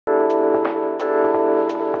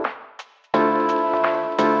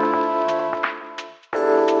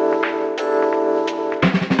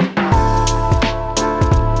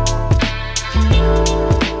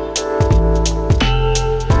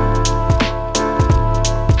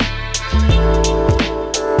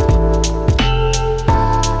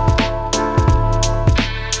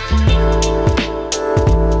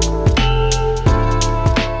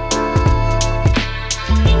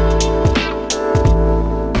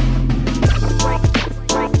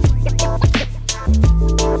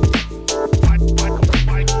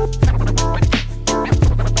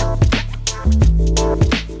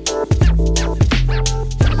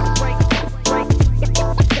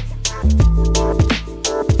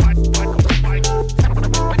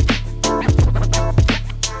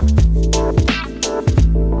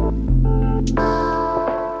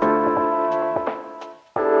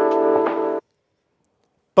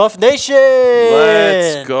Buff Nation!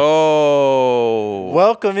 Let's go.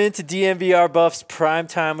 Welcome into DNVR Buffs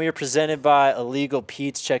Primetime. We are presented by Illegal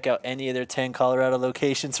Pete's. Check out any of their 10 Colorado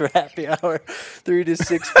locations for happy hour, 3 to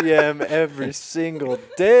 6 p.m. every single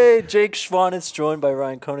day. Jake Schwanitz, joined by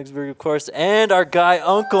Ryan Koenigsberg, of course, and our guy,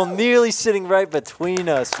 Uncle Neely, sitting right between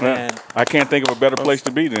us, man. I can't think of a better place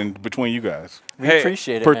to be than between you guys. We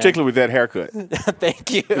appreciate it, particularly with that haircut.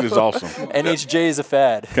 Thank you. It is awesome. NHJ is a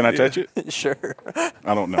fad. Can I touch it? Sure.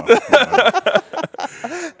 I don't know.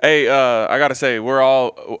 Hey, I gotta say, we're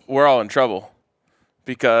all in trouble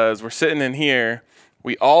because we're sitting in here.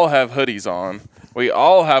 We all have hoodies on. We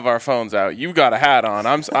all have our phones out. You've got a hat on.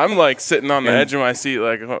 I'm like sitting on the edge of my seat,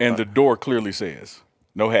 like. And the door clearly says,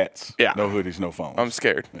 "No hats, yeah, no hoodies, no phones." I'm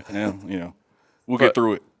scared. And we'll get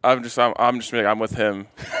through it. I'm with him.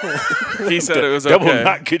 He said it was okay. That will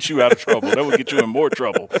not get you out of trouble. That will get you in more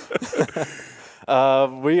trouble.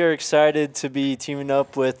 We are excited to be teaming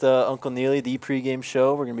up with Uncle Neely, the pregame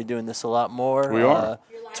show. We're going to be doing this a lot more. We are.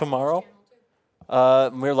 Tomorrow.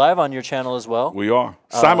 We're live on your channel as well. We are.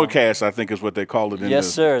 Simulcast, I think, is what they call it. Yes,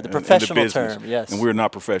 sir. The professional term, yes. And we're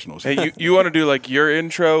not professionals. Hey, you want to do, like, your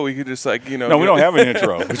intro? We could just, like, No, we don't have an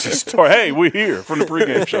intro. We just start, hey, we're here from the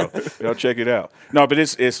pregame show. Y'all check it out. No, but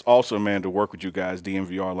it's awesome, man, to work with you guys,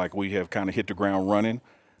 DNVR. Like, we have kind of hit the ground running.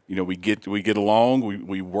 We get along.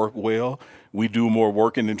 We work well. We do more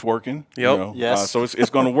working than twerking. Yep. Yes. So it's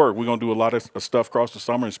going to work. We're going to do a lot of stuff across the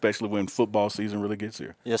summer, especially when football season really gets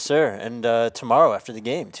here. Yes, sir. And tomorrow after the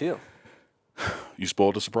game, too. You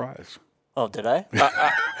spoiled the surprise. Oh, did I?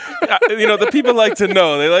 The people like to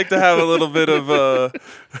know. They like to have a little bit of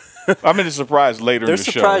I'm in the surprise later in the show.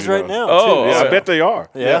 They're surprised right now, Oh, too. Yeah, I bet they are.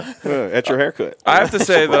 Yeah. At your haircut. I have to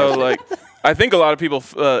say, though, like, I think a lot of people,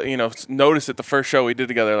 noticed at the first show we did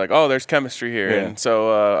together, like, oh, there's chemistry here. Yeah. And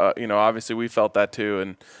so, obviously we felt that too.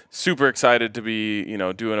 And super excited to be,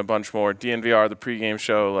 doing a bunch more. DNVR, the pregame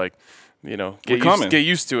show, like, get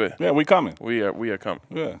used to it. Yeah, we coming. We are coming.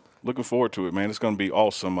 Yeah, looking forward to it, man. It's going to be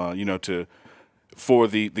awesome, for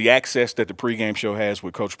the access that the pregame show has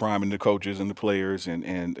with Coach Prime and the coaches and the players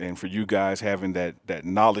and for you guys having that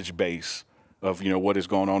knowledge base of, what is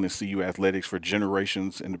going on in CU athletics for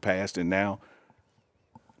generations in the past and now.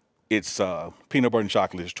 It's peanut butter and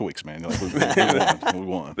chocolate is Twix, man. Like, we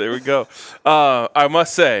won. There we go. I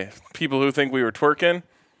must say, people who think we were twerking,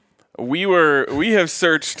 we have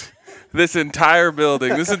searched this entire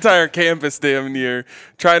building, this entire campus damn near,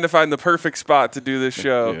 trying to find the perfect spot to do this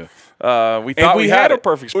show. Yeah. We thought we had a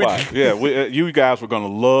perfect spot. Yeah, you guys were going to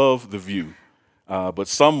love the view. But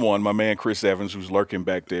someone, my man Chris Evans, who's lurking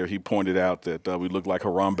back there, he pointed out that we look like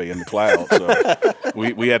Harambe in the clouds. So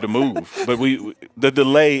we had to move. But the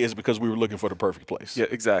delay is because we were looking for the perfect place. Yeah,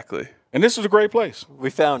 exactly. And this is a great place. We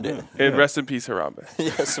found it. And rest in peace, Harambe.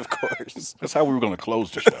 Yes, of course. That's how we were going to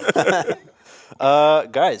close the show.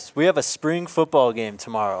 Guys, we have a spring football game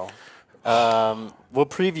tomorrow. We'll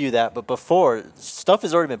preview that, but before, stuff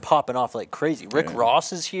has already been popping off like crazy. Rick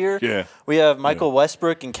Ross is here. Yeah. We have Michael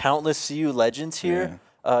Westbrook and countless CU legends here.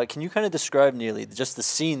 Yeah. Can you kind of describe, Neely, just the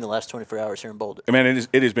scene the last 24 hours here in Boulder? Man,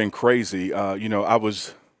 it has been crazy. I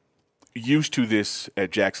was used to this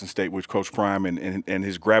at Jackson State with Coach Prime and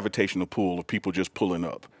his gravitational pull of people just pulling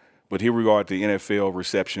up. But here we are at the NFL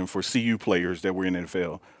reception for CU players that were in the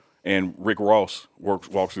NFL, and Rick Ross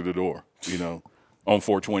walks through the door, on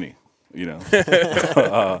 420.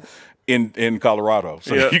 In Colorado.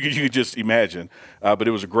 So you could just imagine. But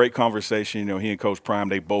it was a great conversation. He and Coach Prime,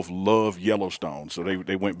 they both love Yellowstone. So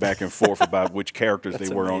they went back and forth about which characters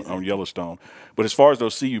they were on Yellowstone. But as far as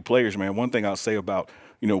those CU players, man, one thing I'll say about,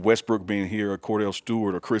 Westbrook being here, or Kordell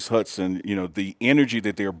Stewart, or Chris Hudson, the energy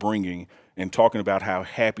that they're bringing and talking about how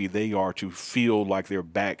happy they are to feel like they're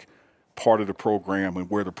back part of the program and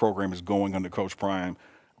where the program is going under Coach Prime.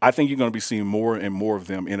 I think you're going to be seeing more and more of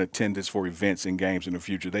them in attendance for events and games in the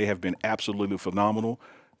future. They have been absolutely phenomenal,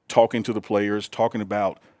 talking to the players, talking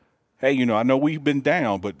about, hey, I know we've been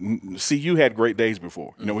down, but CU had great days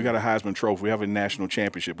before. We got a Heisman Trophy. We have a national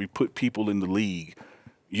championship. We put people in the league.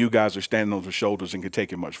 You guys are standing on their shoulders and can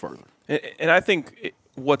take it much further. And I think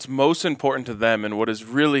what's most important to them and what is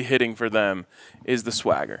really hitting for them is the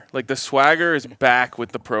swagger. Like, the swagger is back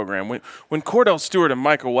with the program. When Kordell Stewart and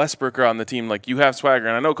Michael Westbrook are on the team, like, you have swagger.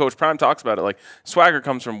 And I know Coach Prime talks about it. Like, swagger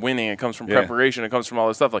comes from winning. It comes from preparation. It comes from all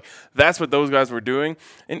this stuff. Like, that's what those guys were doing.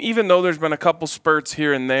 And even though there's been a couple spurts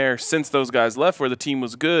here and there since those guys left where the team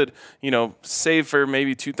was good, save for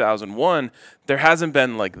maybe 2001, there hasn't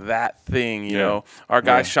been, like, that thing, Our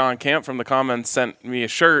guy Sean Camp from the comments sent me a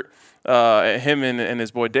shirt, him and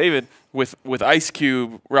his boy David, with Ice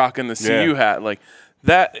Cube rocking the CU hat. Like,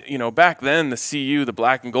 that, back then, the CU, the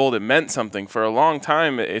black and gold, it meant something. For a long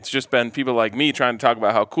time, it's just been people like me trying to talk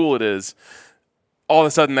about how cool it is. All of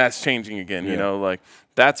a sudden, that's changing again,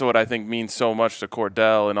 That's what I think means so much to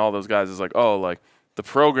Kordell and all those guys is the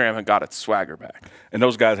program had got its swagger back. And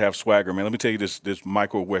those guys have swagger, man. Let me tell you this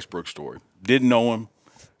Michael Westbrook story. Didn't know him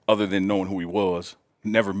other than knowing who he was.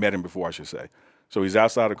 Never met him before, I should say. So he's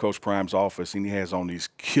outside of Coach Prime's office, and he has on these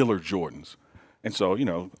killer Jordans. And so,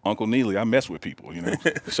 Uncle Neely, I mess with people,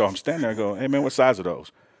 So I'm standing there and go, hey, man, what size are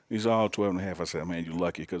those? He's all 12 and a half. I said, man, you're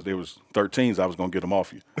lucky because there was 13s. I was going to get them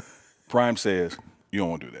off you. Prime says, you don't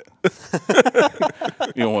want to do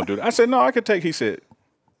that. You don't want to do that. I said, no, I could take. He said,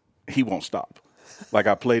 he won't stop.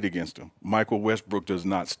 I played against him. Michael Westbrook does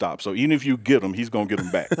not stop. So even if you get him, he's going to get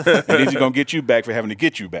him back. And then he's going to get you back for having to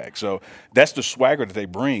get you back. So that's the swagger that they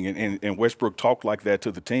bring. And Westbrook talked like that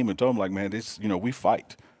to the team and told them, man, this, we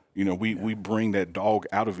fight. We bring that dog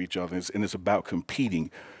out of each other, and it's about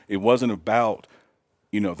competing. It wasn't about,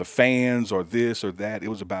 the fans or this or that. It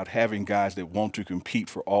was about having guys that want to compete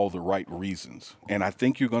for all the right reasons. And I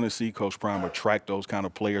think you're going to see Coach Prime attract those kind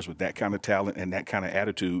of players with that kind of talent and that kind of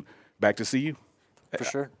attitude back to CU. For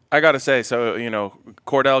sure. I got to say, so,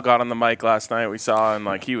 Kordell got on the mic last night. We saw him,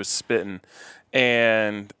 he was spitting.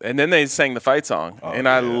 And then they sang the fight song. And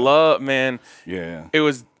I love, man. Yeah. It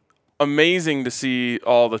was amazing to see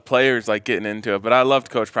all the players getting into it, but I loved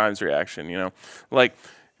Coach Prime's reaction.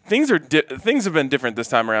 Things have been different this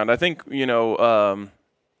time around. I think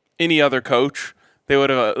any other coach, they would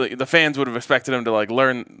have the fans would have expected him to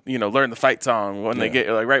learn the fight song when they get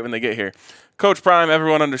right when they get here. Coach Prime,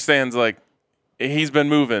 everyone understands he's been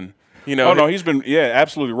moving. Oh no, he's been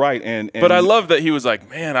absolutely right. But I love that he was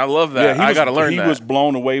man, I love that. I got to learn that. He was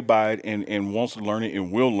blown away by it and wants to learn it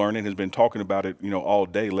and will learn it. Has been talking about it, all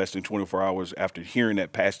day, less than 24 hours after hearing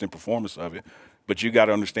that past and performance of it. But you got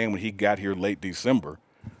to understand when he got here late December,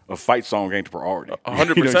 a fight song ain't the priority.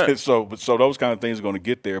 100%. So those kind of things are going to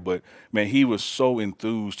get there. But man, he was so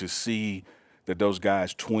enthused to see that those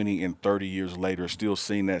guys 20 and 30 years later still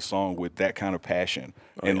sing that song with that kind of passion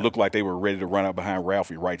and look like they were ready to run out behind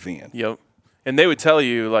Ralphie right then. Yep. And they would tell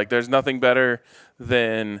you, there's nothing better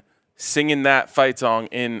than singing that fight song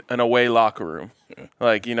in an away locker room.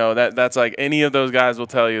 Yeah. That's any of those guys will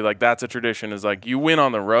tell you, that's a tradition is you win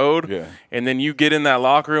on the road and then you get in that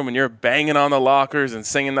locker room and you're banging on the lockers and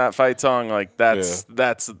singing that fight song. That's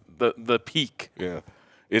the peak. Yeah.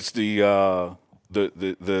 It's the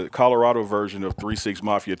Colorado version of 3-6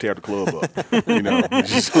 Mafia tear the club up.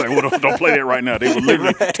 It's just don't play that right now. They will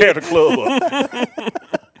literally tear the club up.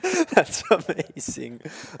 That's amazing.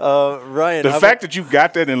 Ryan. The fact that you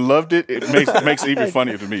got that and loved it, it makes it even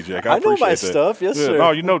funnier to me, Jack. I know my that. stuff, yes, sir.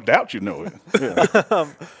 No, no doubt you know it. Yeah.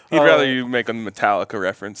 He'd rather you make a Metallica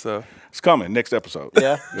reference, though. It's coming next episode.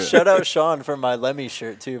 Yeah. Shout out Sean for my Lemmy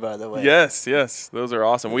shirt, too, by the way. Yes. Those are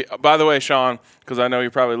awesome. By the way, Sean, because I know you're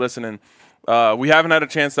probably listening, we haven't had a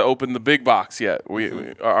chance to open the big box yet.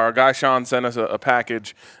 Our guy Sean sent us a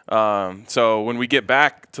package. So when we get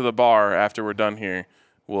back to the bar after we're done here,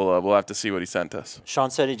 we'll have to see what he sent us. Sean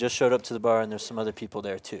said he just showed up to the bar and there's some other people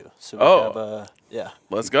there too. So we have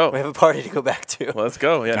let's go. We have a party to go back to. Let's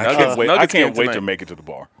go. Yeah, I can't wait to make it to the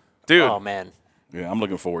bar, dude. Oh man. Yeah, I'm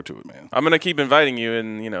looking forward to it, man. I'm gonna keep inviting you,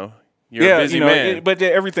 and you're a busy man. But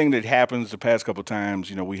everything that happens the past couple of times,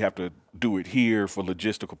 we have to do it here for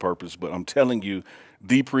logistical purpose. But I'm telling you,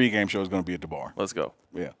 the pregame show is going to be at the bar. Let's go.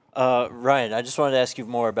 Yeah. Ryan, I just wanted to ask you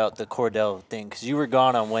more about the Kordell thing because you were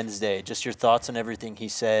gone on Wednesday. Just your thoughts on everything he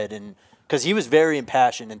said, and because he was very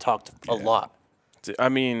impassioned and talked a lot. I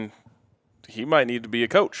mean, he might need to be a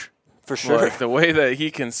coach. For sure. The way that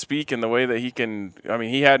he can speak and the way that he can –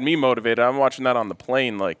 he had me motivated. I'm watching that on the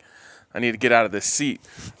plane I need to get out of this seat.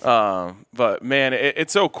 But, man,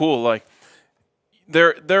 it's so cool.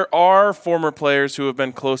 There are former players who have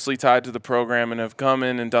been closely tied to the program and have come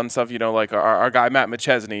in and done stuff, our guy Matt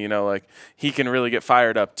McChesney, he can really get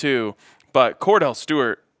fired up too. But Kordell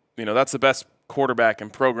Stewart, that's the best quarterback in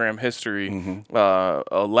program history,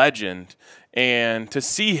 a legend. And to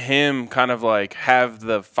see him kind of have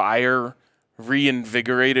the fire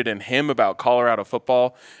reinvigorated in him about Colorado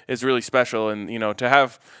football is really special. And, to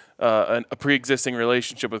have a pre-existing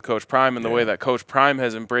relationship with Coach Prime and the way that Coach Prime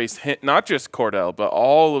has embraced him, not just Kordell, but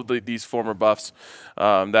all of these former Buffs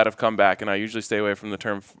that have come back. And I usually stay away from the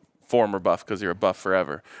term former Buff because you're a Buff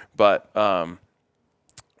forever. But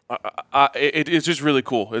it's just really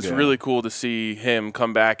cool. It's really cool to see him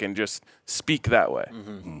come back and just speak that way.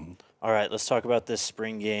 All right, let's talk about this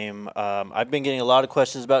spring game. I've been getting a lot of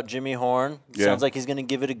questions about Jimmy Horn. Sounds like he's going to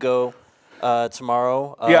give it a go.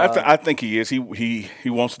 tomorrow. I think he is. He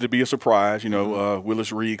wants it to be a surprise.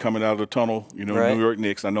 Willis Reed coming out of the tunnel. Right. New York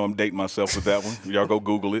Knicks. I know I'm dating myself with that one. Y'all go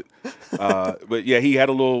Google it. But yeah, he had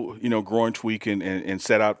a little groin tweak and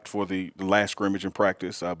set out for the last scrimmage in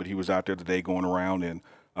practice. But he was out there today going around, and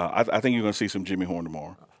I think you're going to see some Jimmy Horn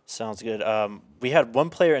tomorrow. Sounds good. We had one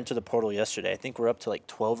player into the portal yesterday. I think we're up to like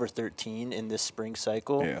 12 or 13 in this spring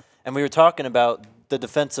cycle. Yeah. And we were talking about the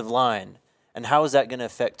defensive line and how is that going to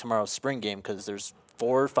affect tomorrow's spring game, because there's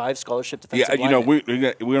 4 or 5 scholarship defensive linemen. we're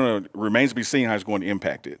going to remains to be seen how it's going to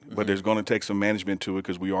impact it. But there's going to take some management to it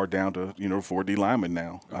because we are down to 4 D linemen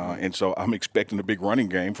now. And so I'm expecting a big running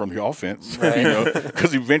game from the offense,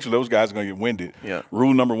 because eventually those guys are going to get winded. Yeah.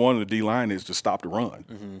 Rule number 1 of the D line is to stop the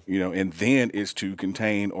run, and then is to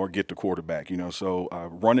contain or get the quarterback. So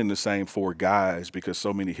running the same 4 guys because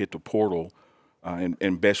so many hit the portal,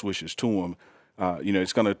 and best wishes to them.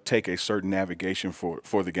 It's going to take a certain navigation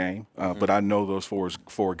for the game. But I know those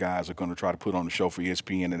four guys are going to try to put on the show for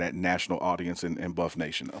ESPN and that national audience and Buff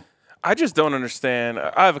Nation, though. I just don't understand.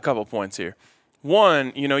 I have a couple points here.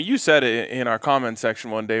 One, you said it in our comment section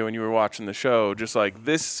one day when you were watching the show, just like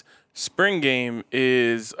this spring game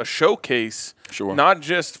is a showcase, not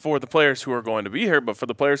just for the players who are going to be here, but for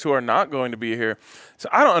the players who are not going to be here. So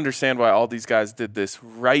I don't understand why all these guys did this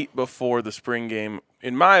right before the spring game.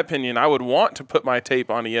 In my opinion, I would want to put my tape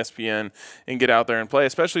on ESPN and get out there and play,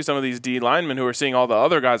 especially some of these D linemen who are seeing all the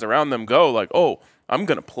other guys around them go like, oh, I'm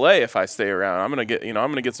going to play if I stay around. I'm going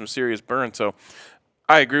to get some serious burn. So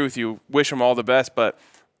I agree with you. Wish them all the best, but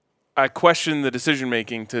I question the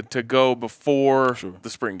decision-making to go before the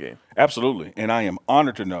spring game. Absolutely. And I am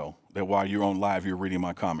honored to know that while you're on live, you're reading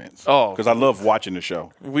my comments. Oh. Because I love watching the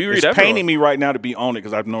show. We read It's everyone. paining me right now to be on it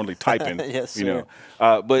because I'm normally typing. Yes, sir.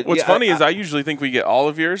 But what's funny is I usually think we get all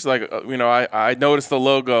of yours. Like, I noticed the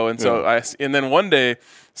logo. And so and then one day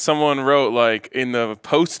someone wrote like in the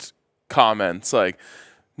post comments, like,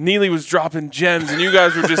 Neely was dropping gems, and you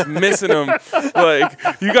guys were just missing them.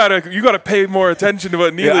 Like you gotta pay more attention to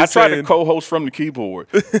what Neely's saying. I try to co-host from the keyboard,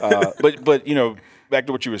 but back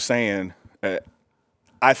to what you were saying.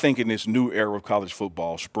 I think in this new era of college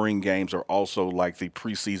football, spring games are also like the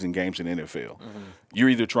preseason games in the NFL. You're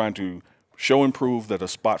either trying to show and prove that a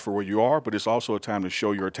spot for where you are, but it's also a time to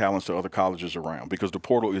show your talents to other colleges around because the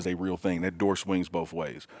portal is a real thing. That door swings both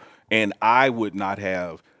ways, and I would not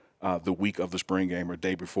have. The week of the spring game or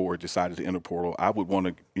day before decided to enter portal, I would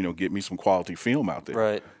want to, get me some quality film out there.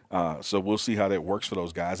 Right. So we'll see how that works for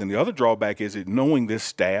those guys. And the other drawback is that knowing this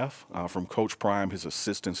staff, from Coach Prime, his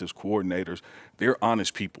assistants, his coordinators, they're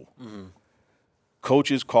honest people.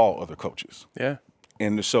 Coaches call other coaches. Yeah.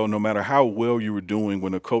 And so no matter how well you were doing,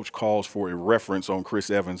 when a coach calls for a reference on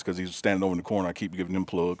Chris Evans because he's standing over in the corner, I keep giving him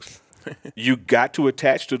plugs, you got to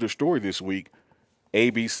attach to the story this week,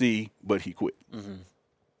 ABC, but he quit.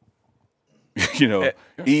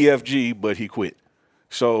 EFG, but he quit.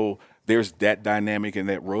 So there's that dynamic and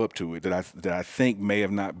that rub to it that I think may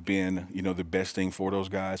have not been, the best thing for those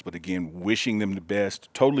guys. But again, wishing them the best,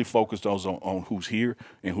 totally focused on who's here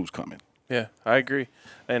and who's coming. Yeah, I agree,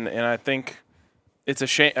 and I think it's a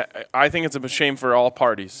shame. I think it's a shame for all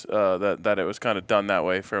parties that it was kind of done that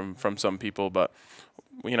way from some people. But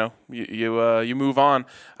you move on.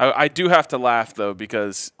 I do have to laugh though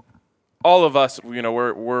because. All of us,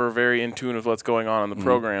 we're very in tune with what's going on in the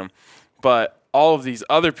program, but all of these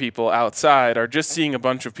other people outside are just seeing a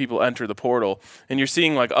bunch of people enter the portal, and you're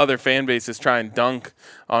seeing like other fan bases try and dunk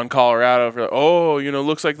on Colorado for,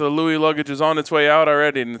 looks like the Louis luggage is on its way out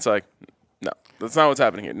already, and it's like, no, that's not what's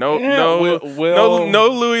happening here. No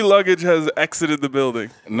Louis luggage has exited the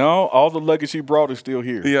building. No, all the luggage he brought is still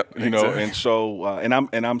here. Yep, exactly. And so,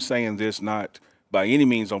 and I'm saying this not. By any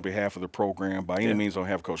means on behalf of the program, by any means on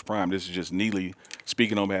behalf of Coach Prime. This is just Neely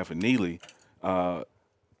speaking on behalf of Neely.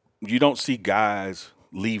 You don't see guys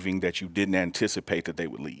leaving that you didn't anticipate that they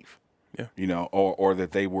would leave. Yeah. Or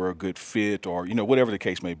that they were a good fit or, whatever the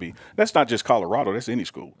case may be. That's not just Colorado. That's any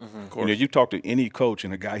school. Of course. You talk to any coach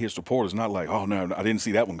and a guy hits the portal, it's not like, oh, no, I didn't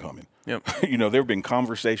see that one coming. Yep. There have been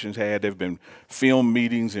conversations had. There have been film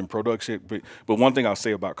meetings and production. But one thing I'll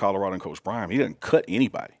say about Colorado and Coach Prime, he doesn't cut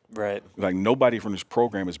anybody. Right. Like nobody from this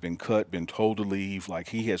program has been cut, been told to leave. Like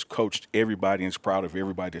he has coached everybody and is proud of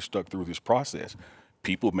everybody that stuck through this process.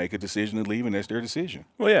 People make a decision to leave, and that's their decision.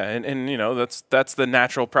 Well, yeah, and that's the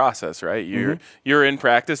natural process, right? You're in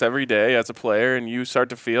practice every day as a player, and you start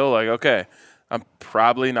to feel like, okay, I'm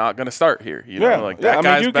probably not going to start here. That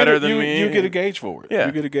guy's better than me. You get a gauge for it. Yeah.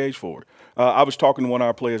 You get a gauge for it. I was talking to one of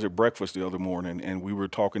our players at breakfast the other morning, and we were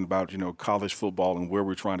talking about college football and where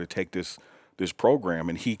we're trying to take this program,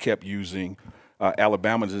 and he kept using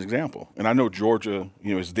Alabama as an example. And I know Georgia,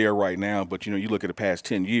 is there right now, but, you look at the past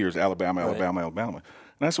 10 years, Alabama.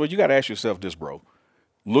 And I said, well, you got to ask yourself this, bro.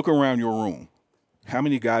 Look around your room. How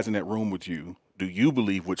many guys in that room with you do you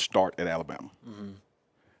believe would start at Alabama? Mm-hmm.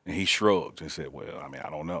 And he shrugged and said, well, I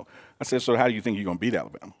don't know. I said, so how do you think you're going to beat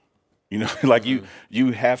Alabama?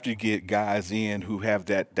 You have to get guys in who have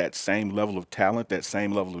that same level of talent, that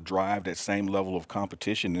same level of drive, that same level of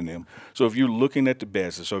competition in them. So if you're looking at the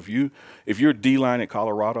best, so if you're D-line at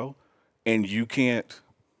Colorado and you can't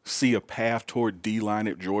see a path toward D-line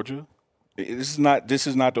at Georgia, this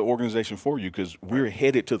is not the organization for you, because we're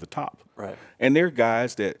headed to the top. Right. And there are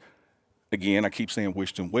guys that, again, I keep saying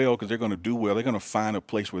wish them well, because they're going to do well. They're going to find a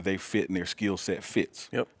place where they fit and their skill set fits.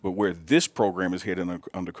 Yep. But where this program is headed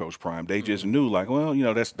under Coach Prime, they just knew, like, well,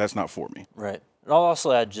 that's not for me. Right. And I'll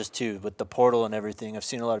also add, just too, with the portal and everything, I've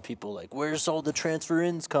seen a lot of people like, where's all the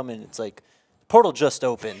transfer-ins coming? It's like, portal just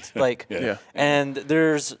opened. Yeah. And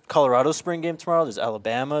there's Colorado's spring game tomorrow. There's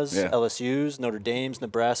Alabama's, LSU's, Notre Dame's,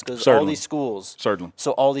 Nebraska's, all these schools. Certainly.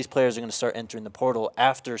 So all these players are going to start entering the portal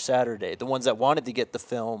after Saturday, the ones that wanted to get the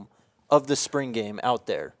film of the spring game out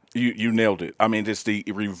there. You nailed it. It's the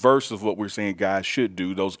reverse of what we're saying guys should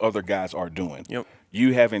do. Those other guys are doing. Yep.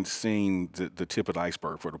 You haven't seen the tip of the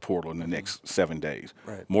iceberg for the portal in the next 7 days.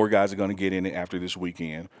 Right. More guys are going to get in it after this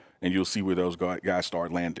weekend, and you'll see where those guys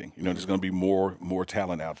start landing. There's going to be more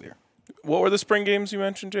talent out there. What were the spring games you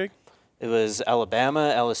mentioned, Jake? It was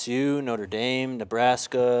Alabama, LSU, Notre Dame,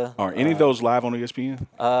 Nebraska. Are any of those live on ESPN?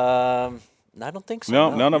 I don't think so.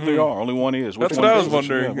 No, none of them are. Only one is. That's what I was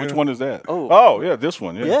wondering. Which one is that? Oh, yeah, this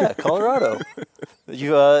one. Yeah, Colorado.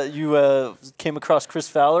 You came across Chris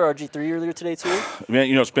Fowler, RG3, earlier today too?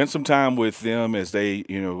 Man, spend some time with them as they,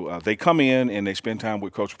 they come in and they spend time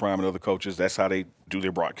with Coach Prime and other coaches. That's how they do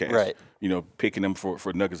their broadcast. Right. Picking them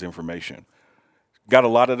for nuggets information. Got a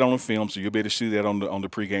lot of that on the film, so you'll be able to see that on the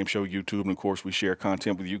pregame show YouTube. And, of course, we share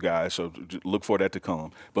content with you guys, so look for that to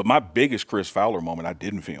come. But my biggest Chris Fowler moment I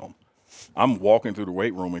didn't film. I'm walking through the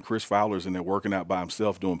weight room, and Chris Fowler's in there working out by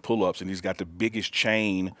himself doing pull-ups, and he's got the biggest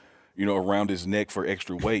chain, around his neck for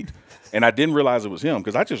extra weight. And I didn't realize it was him,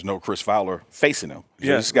 because I just know Chris Fowler facing him.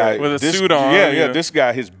 Yeah, this guy with a suit on. Yeah, this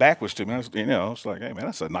guy, his back was to me. It's like, hey, man,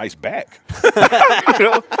 that's a nice back.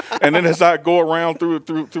 And then as I go around through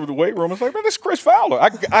the weight room, it's like, man, this is Chris Fowler.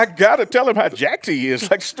 I got to tell him how jacked he is.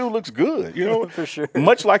 Like, Stu looks good, For sure.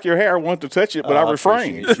 Much like your hair, I want to touch it, but I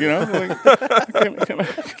refrain, Like, can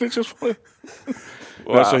I just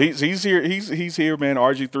Wow. No, so he's here. He's here, man.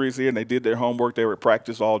 RG3 is here, and they did their homework. They were at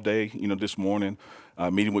practice all day, this morning,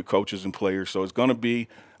 meeting with coaches and players. So it's going to be,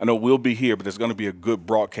 I know we'll be here, but there's going to be a good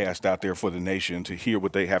broadcast out there for the nation to hear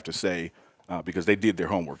what they have to say, because they did their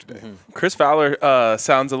homework today. Mm-hmm. Chris Fowler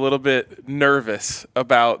sounds a little bit nervous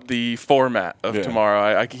about the format of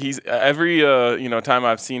tomorrow. He's every time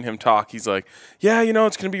I've seen him talk, he's like, yeah,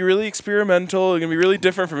 it's going to be really experimental. It's going to be really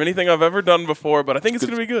different from anything I've ever done before, but I think it's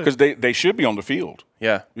going to be good. Because they should be on the field.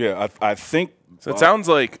 Yeah. Yeah, I think. So it sounds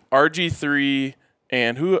like RG3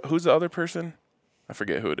 and who's the other person? I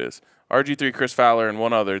forget who it is. RG3, Chris Fowler, and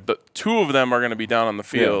one other. The two of them are going to be down on the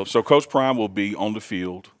field. Yeah. So Coach Prime will be on the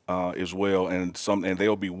field as well, and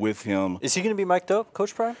they'll be with him. Is he going to be mic'd up,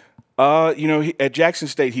 Coach Prime? At Jackson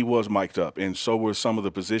State he was mic'd up, and so were some of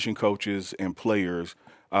the position coaches and players.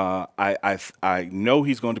 I know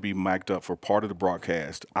he's going to be mic'd up for part of the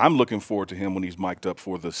broadcast. I'm looking forward to him when he's mic'd up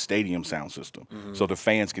for the stadium sound system, so the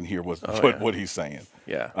fans can hear what he's saying.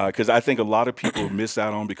 Yeah. Because I think a lot of people miss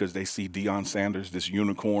out on, because they see Deion Sanders, this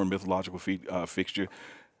unicorn mythological fixture,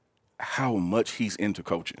 how much he's into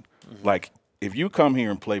coaching. Like, if you come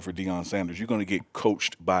here and play for Deion Sanders, you're going to get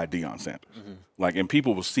coached by Deion Sanders. And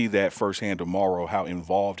people will see that firsthand tomorrow, how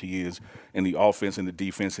involved he is in the offense and the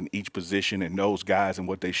defense in each position, and knows guys and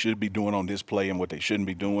what they should be doing on this play and what they shouldn't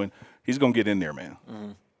be doing. He's going to get in there, man.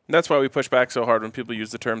 That's why we push back so hard when people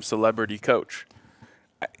use the term celebrity coach.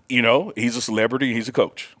 He's a celebrity, he's a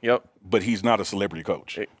coach. Yep. But he's not a celebrity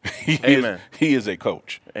coach. Amen. He is a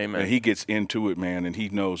coach. Amen. And he gets into it, man, and he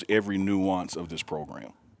knows every nuance of this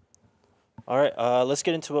program. All right, let's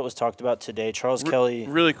get into what was talked about today. Charles Kelly.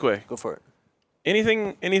 Really quick. Go for it.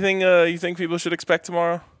 Anything you think people should expect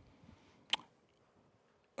tomorrow?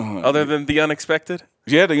 Other than the unexpected?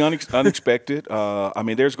 Yeah, the unexpected.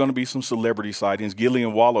 There's going to be some celebrity sightings.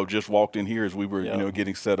 Gillian Wallow just walked in here as we were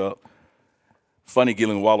getting set up. Funny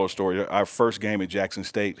Gillian Wallow story. Our first game at Jackson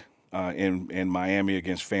State in Miami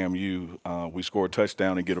against FAMU, we score a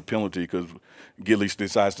touchdown and get a penalty because Gilly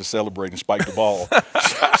decides to celebrate and spike the ball.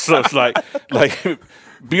 So it's like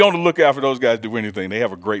be on the lookout for those guys to do anything. They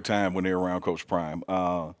have a great time when they're around Coach Prime.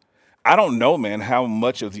 I don't know, man, how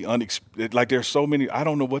much of the unexpected. There's so many. I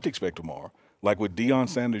don't know what to expect tomorrow. Like with Deion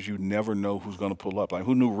Sanders, you never know who's going to pull up. Like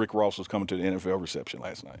who knew Rick Ross was coming to the NFL reception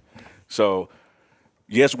last night? So,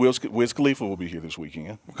 yes, Wiz Khalifa will be here this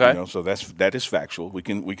weekend. Okay. You know, so that is factual. We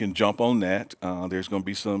can jump on that. There's going to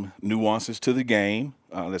be some nuances to the game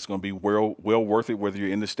that's going to be well worth it, whether you're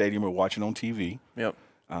in the stadium or watching on TV. Yep.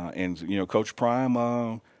 And you know, Coach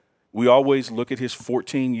Prime, we always look at his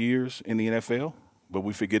 14 years in the NFL, but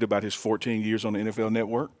we forget about his 14 years on the NFL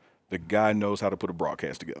Network. The guy knows how to put a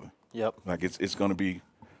broadcast together. Yep. Like it's gonna be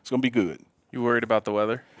good. You worried about the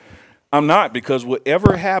weather? I'm not, because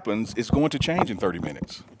whatever happens, it's going to change in 30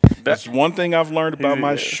 minutes. That's one thing I've learned about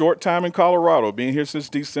my short time in Colorado, being here since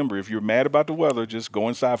December. If you're mad about the weather, just go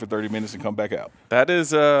inside for 30 minutes and come back out. That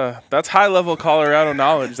is that's high level Colorado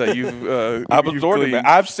knowledge that you've I've absorbed it, man.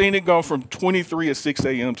 I've seen it go from 23 at 6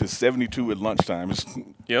 a.m. to 72 at lunchtime.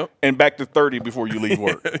 Yep. And back to 30 before you leave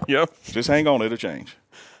work. Yep. Just hang on, it'll change.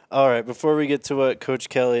 All right, before we get to what Coach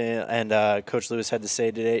Kelly and Coach Lewis had to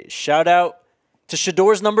say today, shout out to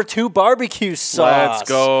Shador's No. 2 barbecue sauce. Let's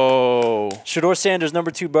go. Shador Sanders No.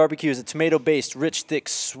 2 barbecue is a tomato-based, rich, thick,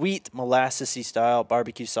 sweet, molasses-y style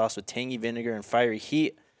barbecue sauce with tangy vinegar and fiery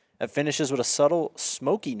heat that finishes with a subtle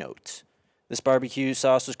smoky note. This barbecue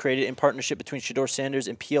sauce was created in partnership between Shador Sanders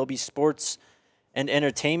and PLB Sports and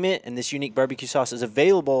Entertainment, and this unique barbecue sauce is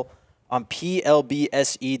available on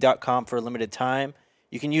plbse.com for a limited time.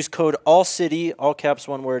 You can use code ALLCITY, all caps,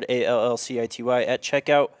 one word, ALLCITY, at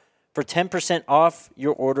checkout for 10% off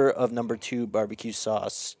your order of No. 2 barbecue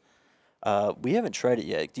sauce. We haven't tried it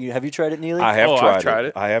yet. Have you tried it, Neely? I have I've tried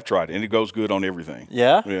it. I have tried it, and it goes good on everything.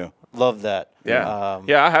 Yeah? Yeah. Love that. Yeah.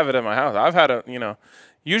 Yeah, I have it at my house. I've had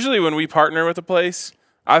usually when we partner with a place,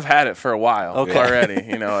 I've had it for a while already,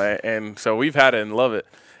 and so we've had it and love it.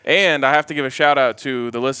 And I have to give a shout out to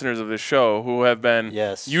the listeners of this show who have been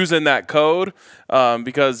using that code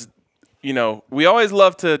because, we always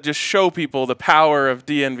love to just show people the power of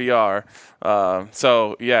DNVR.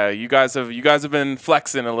 So yeah, you guys have been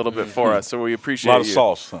flexing a little bit for us, so we appreciate a lot of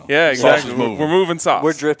sauce. Huh? Yeah, exactly. We're moving sauce.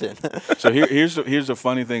 We're dripping. So here's the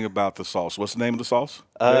funny thing about the sauce. What's the name of the sauce?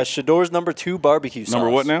 Shador's No. 2 barbecue sauce. Number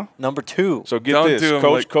what now? No. 2. So get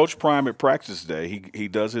this, Coach Prime at practice today. He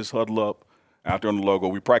does his huddle up out there on the logo.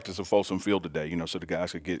 We practice at Folsom Field today, so the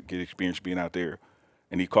guys could get experience being out there.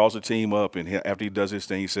 And he calls the team up, and after he does his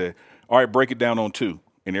thing, he said, "All right, break it down on 2."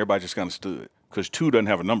 And everybody just kind of stood because 2 doesn't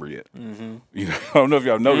have a number yet. Mm-hmm. I don't know if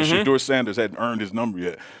y'all noticed, Shador Sanders hadn't earned his number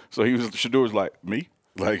yet. So Shador was like, "Me?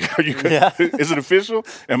 Like, are you? Is it official?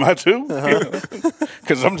 Am I 2?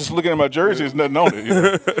 Because I'm just looking at my jersey. There's nothing on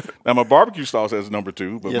it. Now my barbecue sauce has number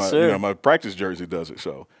 2, but my practice jersey does it.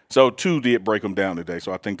 So 2 did break them down today.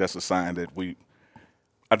 So I think that's a sign that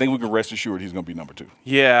I think we can rest assured he's going to be number 2.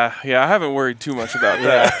 Yeah, I haven't worried too much about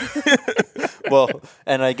that. Well,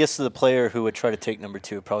 and I guess the player who would try to take number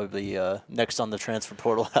 2 would probably be next on the transfer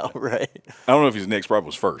portal out, right? I don't know if he's next. Probably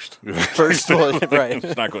was first. First one, right? It's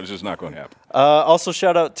just not going to happen. Also,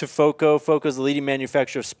 shout out to FOCO. FOCO is the leading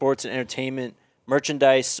manufacturer of sports and entertainment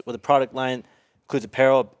merchandise with a product line includes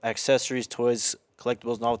apparel, accessories, toys,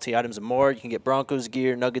 collectibles, novelty items, and more. You can get Broncos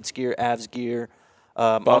gear, Nuggets gear, Avs gear.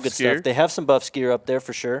 All good stuff. They have some Buffs gear up there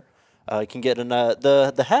for sure. You can get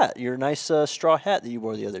the hat, your nice straw hat that you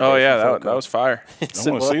wore the other day. Oh, yeah, that was fire. I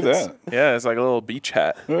want to see that. Yeah, it's like a little beach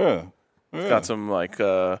hat. Yeah. It's got some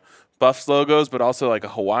Buffs logos, but also like a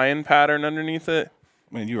Hawaiian pattern underneath it.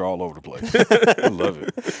 Man, you're all over the place. I love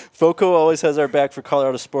it. FOCO always has our back for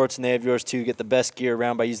Colorado sports, and they have yours too. Get the best gear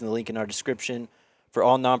around by using the link in our description. For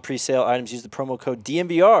all non-presale items, use the promo code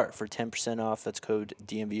DNVR for 10% off. That's code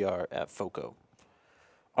DNVR at FOCO.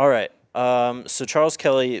 All right. So Charles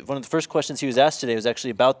Kelly, one of the first questions he was asked today was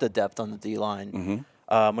actually about the depth on the D-line.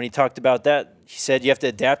 Mm-hmm. When he talked about that, he said you have to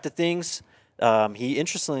adapt to things. He,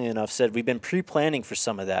 interestingly enough, said we've been pre-planning for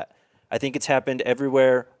some of that. I think it's happened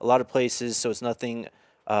everywhere, a lot of places, so it's nothing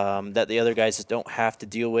that the other guys don't have to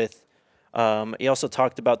deal with. He also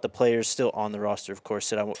talked about the players still on the roster, of course,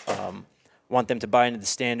 said I want them to buy into the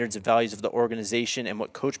standards and values of the organization and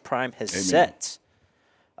what Coach Prime has set.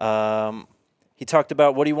 He talked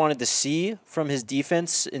about what he wanted to see from his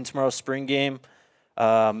defense in tomorrow's spring game.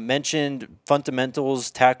 Mentioned fundamentals,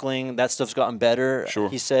 tackling, that stuff's gotten better,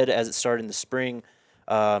 he said, as it started in the spring.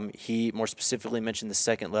 He more specifically mentioned the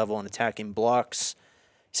second level and attacking blocks.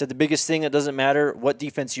 He said the biggest thing that doesn't matter what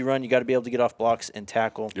defense you run, you got to be able to get off blocks and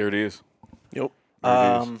tackle. There it is. Yep.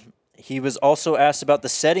 He was also asked about the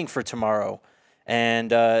setting for tomorrow. And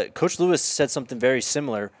Coach Lewis said something very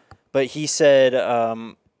similar. But he said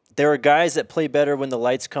there are guys that play better when the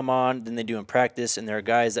lights come on than they do in practice, and there are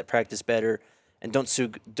guys that practice better and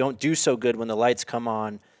don't do so good when the lights come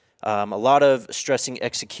on. A lot of stressing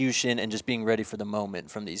execution and just being ready for the moment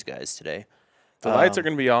from these guys today. The lights are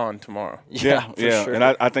going to be on tomorrow. Yeah. Sure. And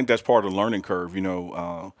I think that's part of the learning curve. You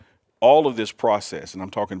know, all of this process, and I'm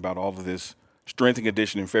talking about all of this strength and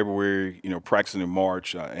conditioning in February, you know, practicing in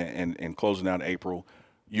March and closing out in April,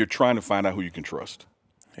 you're trying to find out who you can trust.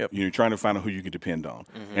 Yep. You're trying to find out who you can depend on.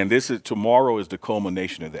 And tomorrow is the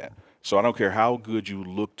culmination of that. So I don't care how good you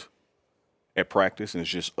looked at practice and it's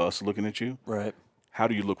just us looking at you. Right. How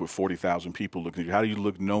do you look with 40,000 people looking at you? How do you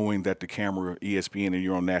look knowing that the camera, ESPN, and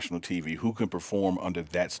you're on national TV? Who can perform under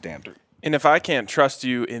that standard? And if I can't trust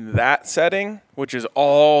you in that setting, which is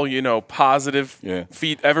all, you know, positive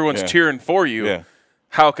feet, everyone's cheering for you,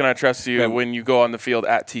 how can I trust you when you go on the field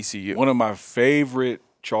at TCU? One of my favorite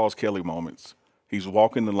Charles Kelly moments, he's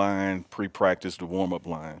walking the line, pre-practice, the warm-up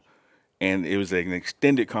line, and it was an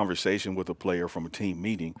extended conversation with a player from a team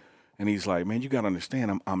meeting, and he's like, man, you got to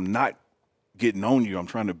understand, I'm not getting on you. I'm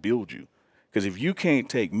trying to build you. Because if you can't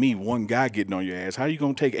take me, one guy getting on your ass, how are you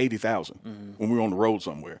going to take 80,000 when we're on the road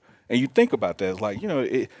somewhere? And you think about that. It's like, you know,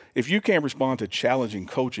 if you can't respond to challenging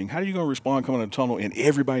coaching, how are you going to respond coming in the tunnel and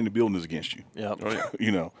everybody in the building is against you? Yep.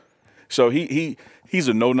 You know. So he's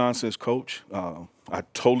a no-nonsense coach. I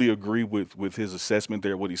totally agree with his assessment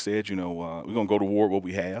there, what he said. You know, we're going to go to war with what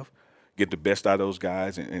we have, get the best out of those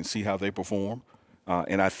guys and see how they perform.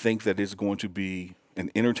 And I think that it's going to be an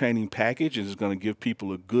entertaining package and is going to give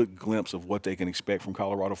people a good glimpse of what they can expect from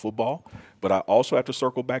Colorado football. But I also have to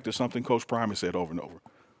circle back to something Coach Prime has said over and over.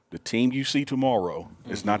 The team you see tomorrow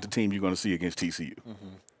is not the team you're going to see against TCU.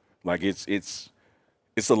 Like it's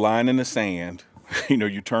a line in the sand. You know,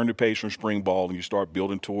 you turn the page from spring ball and you start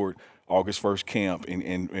building toward August 1st camp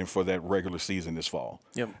and for that regular season this fall.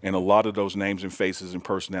 Yep. And a lot of those names and faces and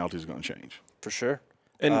personalities are going to change. For sure.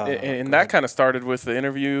 And that kind of started with the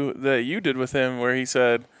interview that you did with him where he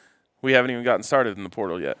said, we haven't even gotten started in the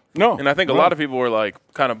portal yet. No. And I think a lot of people were like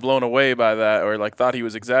kind of blown away by that or like thought he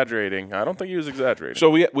was exaggerating. I don't think he was exaggerating. So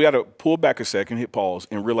we had to pull back a second, hit pause,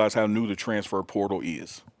 and realize how new the transfer portal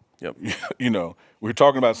is. Yep. You know, we're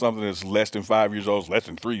talking about something that's less than 5 years old, less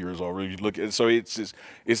than 3 years old. Really, look at so it's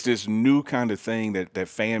this new kind of thing that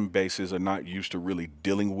fan bases are not used to really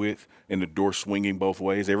dealing with, and the door swinging both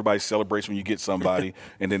ways. Everybody celebrates when you get somebody,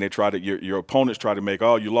 and then they try to your opponents try to make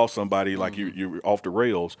you lost somebody like you're off the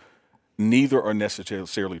rails. Neither are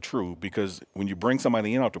necessarily true because when you bring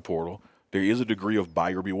somebody in out the portal, there is a degree of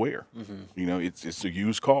buyer beware. You know, it's a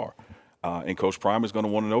used car, and Coach Prime is going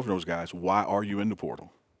to want to know from those guys, why are you in the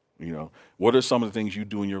portal? You know, what are some of the things you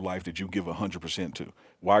do in your life that you give 100% to?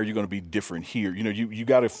 Why are you going to be different here? You know, you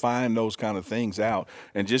got to find those kind of things out.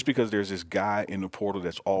 And just because there's this guy in the portal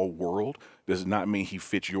that's all world does not mean he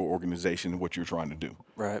fits your organization and what you're trying to do.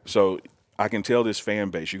 Right. So I can tell this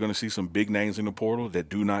fan base, you're going to see some big names in the portal that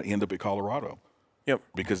do not end up at Colorado. Yep.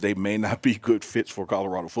 Because they may not be good fits for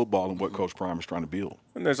Colorado football and what Coach Prime is trying to build.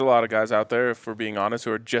 And there's a lot of guys out there, if we're being honest,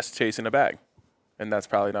 who are just chasing a bag. And that's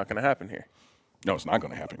probably not going to happen here. No, it's not going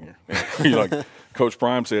to happen here. You know, like Coach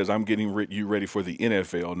Prime says, I'm getting you ready for the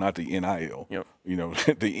NFL, not the NIL. Yep. You know,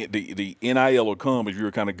 the NIL will come if you're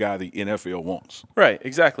the kind of guy the NFL wants. Right,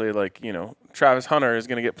 exactly. Like, you know, Travis Hunter is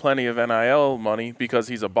going to get plenty of NIL money because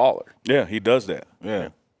he's a baller. Yeah, he does that. Yeah.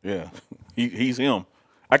 He's him.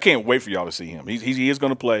 I can't wait for y'all to see him. He is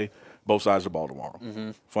going to play both sides of the ball tomorrow.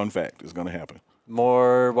 Fun fact, it's going to happen.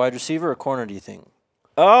 More wide receiver or corner, do you think?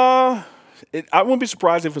 I wouldn't be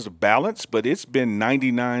surprised if it's a balance, but it's been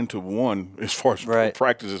 99-1 as far as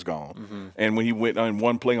practice is gone. And when he went on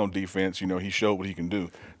one play on defense, you know, he showed what he can do.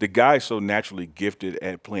 The guy's so naturally gifted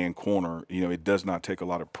at playing corner, you know, it does not take a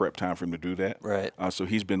lot of prep time for him to do that. Right. So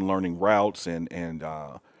he's been learning routes and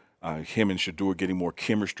him and Shador getting more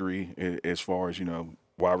chemistry as far as, you know,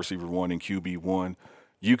 wide receiver 1 and QB 1.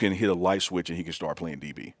 You can hit a light switch and he can start playing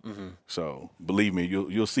DB. So believe me,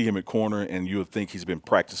 you'll see him at corner and you'll think he's been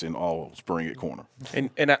practicing all spring at corner.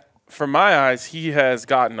 And from my eyes, he has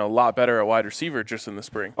gotten a lot better at wide receiver just in the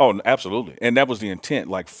spring. Oh, absolutely. And that was the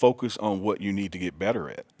intent, like focus on what you need to get better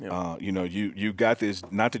at. Yep. You know, you got this,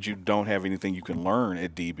 not that you don't have anything you can learn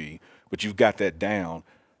at DB, but you've got that down.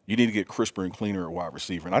 You need to get crisper and cleaner at wide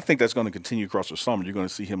receiver. And I think that's going to continue across the summer. You're going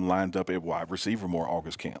to see him lined up at wide receiver more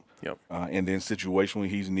August camp. Yep. And then situationally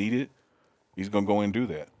he's needed, he's going to go and do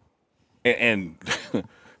that. And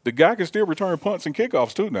the guy can still return punts and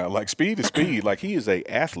kickoffs too now. Like speed is speed. Like he is an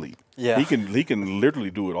athlete. Yeah. He can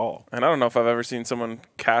literally do it all. And I don't know if I've ever seen someone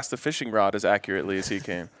cast a fishing rod as accurately as he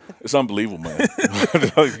can. It's unbelievable, man.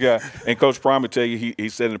 And Coach Prime would tell you, he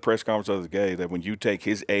said in the press conference the other day that when you take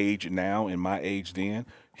his age now and my age then,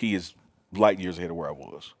 he is light years ahead of where I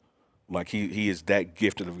was. Like he is that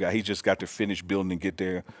gifted of a guy. He just got to finish building and get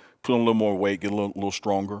there, put on a little more weight, get a little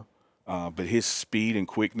stronger. But his speed and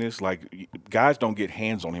quickness, like guys don't get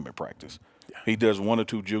hands on him at practice. Yeah. He does 1 or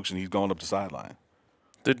 2 jukes, and he's going up the sideline.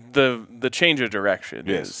 The change of direction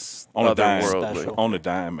is on a dime. otherworldly. On the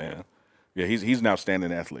dime, man. Yeah, he's an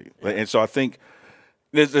outstanding athlete. Yeah. And so I think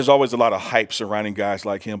there's always a lot of hype surrounding guys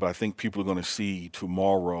like him, but I think people are going to see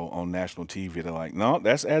tomorrow on national TV, they're like, no,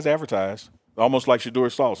 that's as advertised. Almost like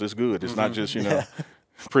Shedeur Sauce. It's good. It's not just,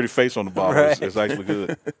 pretty face on the bottle. Right. It's actually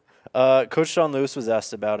good. Coach Sean Lewis was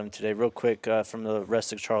asked about him today real quick from the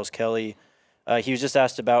rest of Charles Kelly. He was just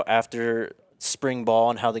asked about after spring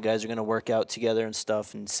ball and how the guys are going to work out together and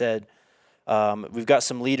stuff, and said we've got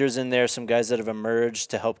some leaders in there, some guys that have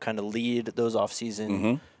emerged to help kind of lead those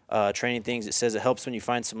off-season training things. It says it helps when you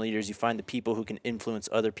find some leaders. You find the people who can influence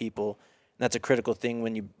other people, and that's a critical thing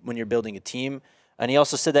when you're building a team. And he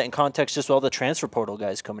also said that in context just with all the transfer portal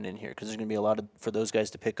guys coming in here, because there's going to be a lot for those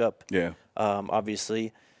guys to pick up. Yeah.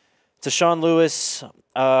 Obviously. To Sean Lewis,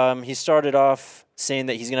 he started off saying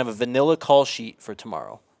that he's going to have a vanilla call sheet for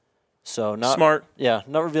tomorrow. So not smart. Yeah,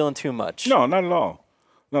 not revealing too much. No, not at all.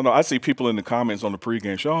 No. I see people in the comments on the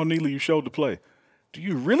pregame show, oh, Neely, you showed the play. Do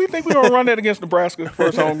you really think we're going to run that against Nebraska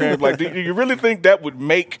first home game? Like, do you really think that would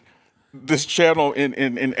make this channel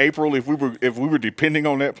in April if we were depending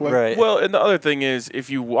on that play? Right. Well, and the other thing is, if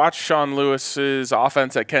you watch Sean Lewis's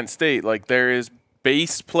offense at Kent State, like there is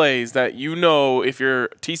base plays that if you're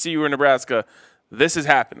TCU or Nebraska, this is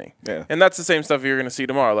happening. Yeah. And that's the same stuff you're going to see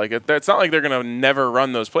tomorrow. Like it's not like they're going to never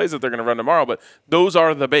run those plays that they're going to run tomorrow, but those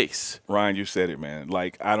are the base. Ryan, you said it, man.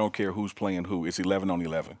 Like, I don't care who's playing who. It's 11 on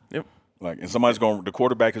 11. Yep. Like, and the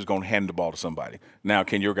quarterback is going to hand the ball to somebody. Now,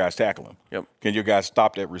 can your guys tackle him? Yep. Can your guys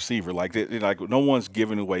stop that receiver? Like no one's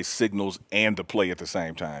giving away signals and the play at the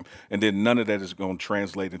same time. And then none of that is going to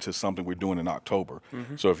translate into something we're doing in October.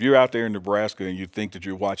 Mm-hmm. So if you're out there in Nebraska and you think that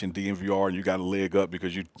you're watching DNVR and you got a leg up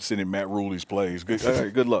because you're sending Matt Ruley's plays,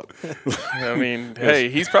 good luck. I mean, hey,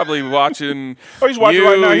 he's probably watching. Oh, he's watching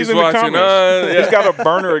right now. He's in the comments. Yeah. He's got a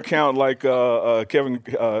burner account like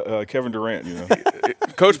Kevin Durant.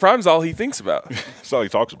 Coach Prime's all he thinks about. That's all he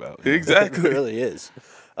talks about. Exactly. It really is.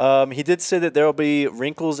 He did say that there will be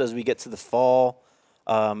wrinkles as we get to the fall,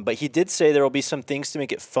 but he did say there will be some things to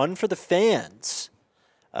make it fun for the fans.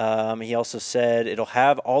 He also said it'll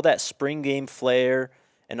have all that spring game flair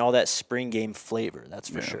and all that spring game flavor. That's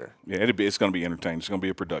for sure. Yeah, it's going to be entertaining. It's going to be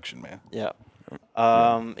a production, man. Yeah.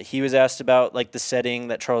 He was asked about like the setting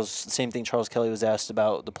that same thing Charles Kelly was asked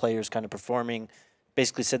about, the players kind of performing.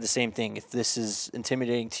 Basically said the same thing. If this is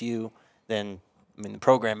intimidating to you, then the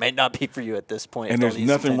program may not be for you at this point. And there's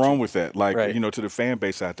nothing wrong with that. Like, to the fan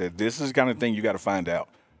base out there, this is the kind of thing you got to find out.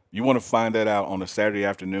 You want to find that out on a Saturday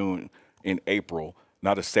afternoon in April,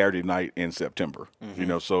 not a Saturday night in September.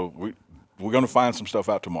 Mm-hmm. So we're going to find some stuff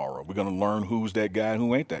out tomorrow. We're going to learn who's that guy and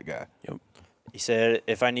who ain't that guy. Yep. He said,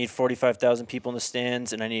 if I need 45,000 people in the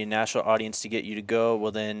stands and I need a national audience to get you to go,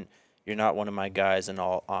 well, then you're not one of my guys in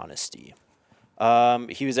all honesty.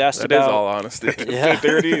 He was asked that about – is all honesty. Yeah.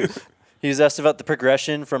 There it is. He was asked about the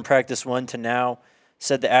progression from practice 1 to now.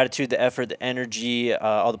 Said the attitude, the effort, the energy,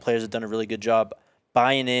 all the players have done a really good job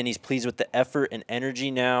buying in. He's pleased with the effort and energy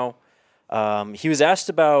now. He was asked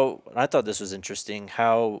about, and I thought this was interesting,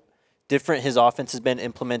 how different his offense has been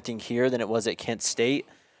implementing here than it was at Kent State.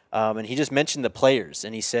 And he just mentioned the players,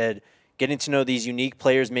 and he said getting to know these unique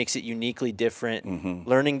players makes it uniquely different. Mm-hmm.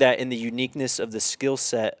 Learning that in the uniqueness of the skill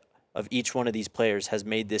set of each one of these players has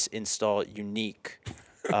made this install unique.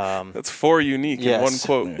 That's 4 unique in one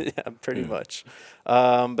quote. Yeah, pretty much.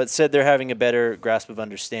 But said they're having a better grasp of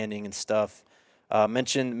understanding and stuff.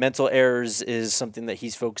 Mentioned mental errors is something that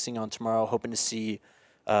he's focusing on tomorrow, hoping to see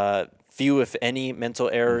few, if any, mental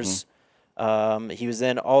errors. Mm-hmm. He was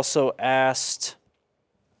then also asked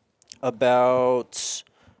about,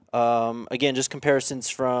 again, just comparisons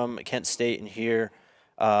from Kent State and here.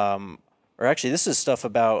 Or actually, this is stuff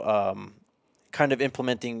about kind of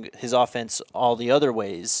implementing his offense all the other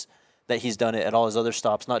ways that he's done it at all his other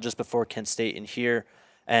stops, not just before Kent State and here.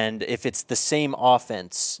 And if it's the same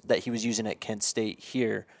offense that he was using at Kent State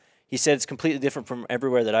here, he said it's completely different from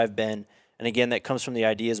everywhere that I've been. And again, that comes from the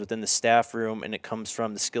ideas within the staff room, and it comes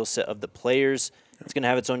from the skill set of the players. It's going to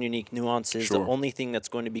have its own unique nuances. Sure. The only thing that's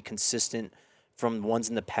going to be consistent from ones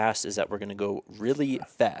in the past is that we're going to go really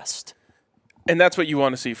fast. And that's what you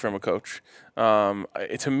want to see from a coach.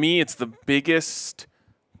 To me, it's the biggest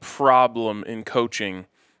problem in coaching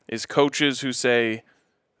is coaches who say,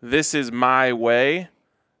 this is my way.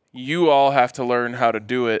 You all have to learn how to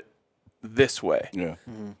do it this way. Yeah.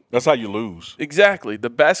 Mm-hmm. That's how you lose. Exactly.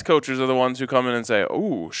 The best coaches are the ones who come in and say,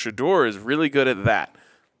 oh, Shedeur is really good at that.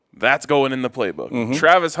 That's going in the playbook. Mm-hmm.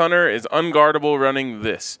 Travis Hunter is unguardable running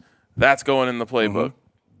this. That's going in the playbook. Mm-hmm.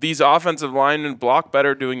 These offensive linemen block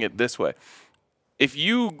better doing it this way. if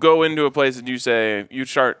you go into a place and you say you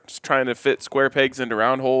start trying to fit square pegs into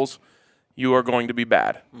round holes, you are going to be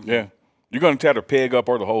bad. Yeah. You're going to tear the peg up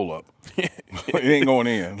or the hole up. It ain't going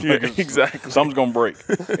in. Exactly. Something's going to break.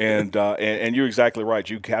 And you're exactly right.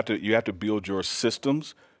 You have to build your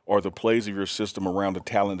systems or the plays of your system around the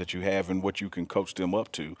talent that you have and what you can coach them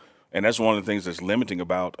up to. And that's one of the things that's limiting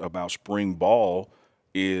about spring ball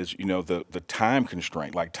is, the time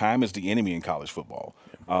constraint. Like, time is the enemy in college football.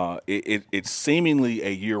 It's seemingly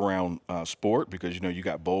a year-round sport because, you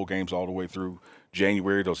got bowl games all the way through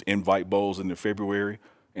January, those invite bowls into February,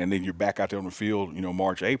 and then you're back out there on the field,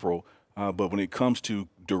 March, April. But when it comes to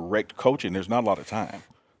direct coaching, there's not a lot of time.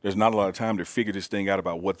 There's not a lot of time to figure this thing out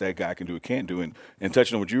about what that guy can do or can't do. And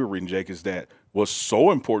touching on what you were reading, Jake, is that what's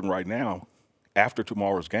so important right now after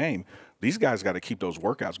tomorrow's game, these guys got to keep those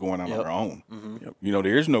workouts going on their own. Mm-hmm.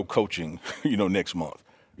 There is no coaching, next month.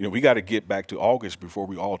 We got to get back to August before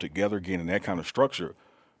we all together again in that kind of structure.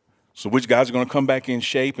 So which guys are going to come back in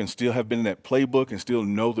shape and still have been in that playbook and still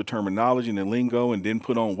know the terminology and the lingo and then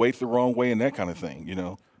put on weight the wrong way and that kind of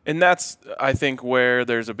thing, And that's, I think, where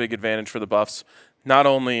there's a big advantage for the Buffs, not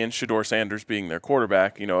only in Shedeur Sanders being their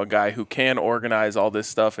quarterback, a guy who can organize all this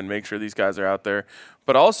stuff and make sure these guys are out there,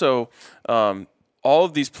 but also all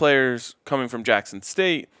of these players coming from Jackson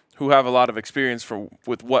State who have a lot of experience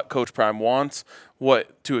with what Coach Prime wants,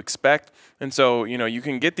 what to expect. And so, you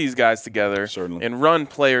can get these guys together and run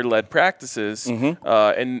player-led practices,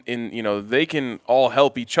 and they can all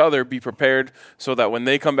help each other be prepared so that when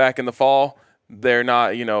they come back in the fall, they're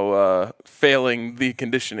not, failing the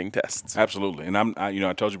conditioning tests. Absolutely. And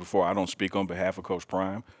I told you before, I don't speak on behalf of Coach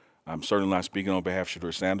Prime. I'm certainly not speaking on behalf of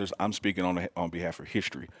Shedeur Sanders. I'm speaking on behalf of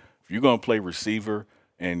history. If you're going to play receiver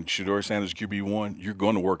and Shedeur Sanders QB1, you're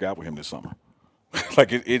going to work out with him this summer.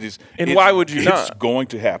 Like it is. And why would you not? It's going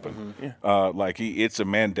to happen. Mm-hmm. Yeah. It's a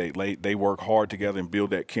mandate. They work hard together and build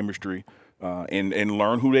that chemistry and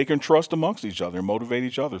learn who they can trust amongst each other and motivate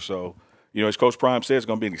each other. So, as Coach Prime said, it's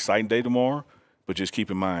going to be an exciting day tomorrow. But just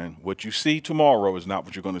keep in mind, what you see tomorrow is not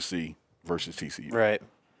what you're going to see versus TCU. Right.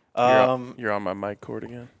 You're on my mic cord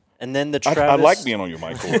again. And then the Travis. I like being on your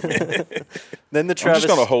mic cord. Then the Travis. I'm just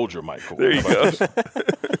going to hold your mic cord. There you go.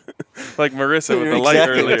 Like Marissa with the light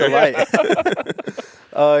earlier. With the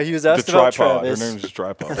light. He was asked about tripod. Travis. Her name is just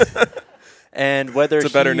Tripod. And whether it's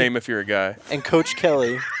a better name if you're a guy. And Coach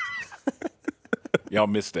Kelly. Y'all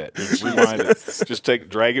missed that. Just rewind it. Just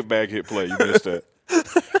drag it back, hit play. You missed that.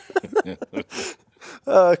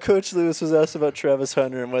 Coach Lewis was asked about Travis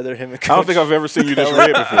Hunter and whether him and Coach I don't think I've ever seen you this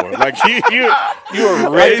red before. Like you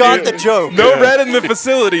are red. I got the joke. No red in the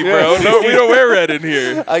facility, bro. No, we don't wear red in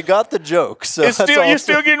here. I got the joke. So you're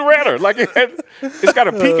still getting redder. Like it's got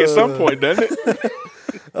to peak at some point, doesn't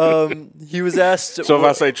it? He was asked. So if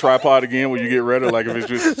I say tripod again, will you get redder? Like if it's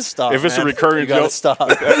just stop, if it's man. a recurring you joke. Stop.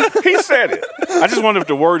 He said it. I just wonder if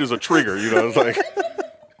the word is a trigger. It's like.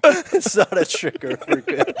 It's not a trigger.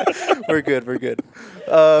 We're good.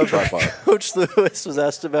 Coach Lewis was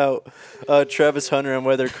asked about Travis Hunter and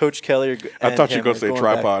whether Coach Kelly. I thought you were going to say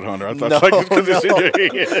tripod Hunter. I thought because it's in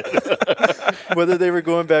your head. Whether they were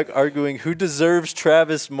going back arguing who deserves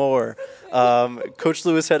Travis more. Coach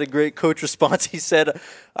Lewis had a great coach response. He said,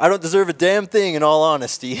 "I don't deserve a damn thing, in all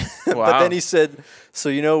honesty." Wow. But then he said,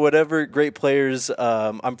 "So whatever great players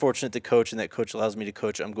I'm fortunate to coach and that coach allows me to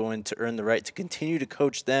coach, I'm going to earn the right to continue to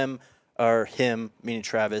coach them or him," meaning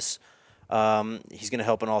Travis. He's going to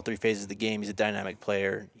help in all three phases of the game. He's a dynamic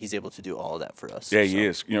player. He's able to do all of that for us. Yeah, he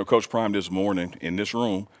is. Coach Prime this morning in this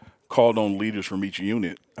room called on leaders from each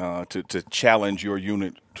unit to challenge your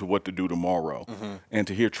unit to what to do tomorrow. Mm-hmm. And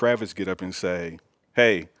to hear Travis get up and say,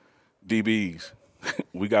 "Hey, DBs,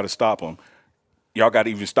 we got to stop them. Y'all got to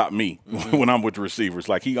even stop me when I'm with the receivers."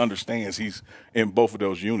 Like, he understands he's in both of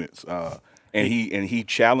those units. And he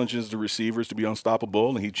challenges the receivers to be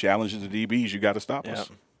unstoppable, and he challenges the DBs, you got to stop us.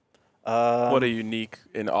 What a unique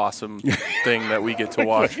and awesome thing that we get to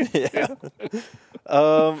watch.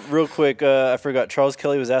 Real quick, I forgot. Charles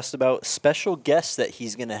Kelly was asked about special guests that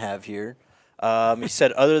he's going to have here. He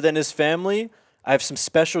said, other than his family, I have some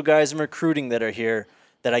special guys in recruiting that are here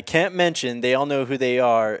that I can't mention. They all know who they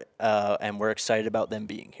are, and we're excited about them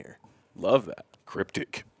being here. Love that.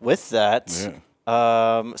 Cryptic. With that,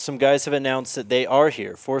 some guys have announced that they are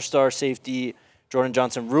here. 4-star safety Jordan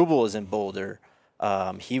Johnson-Rubel is in Boulder.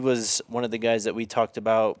 He was one of the guys that we talked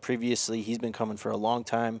about previously. He's been coming for a long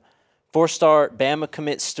time. 4-star Bama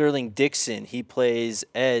commit Sterling Dixon. He plays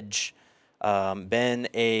edge. Been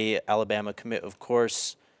a Alabama commit, of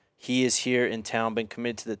course. He is here in town, been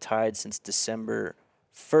committed to the Tide since December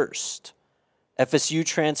 1st. FSU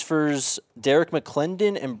transfers Derek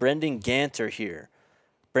McClendon and Brendan Gant are here.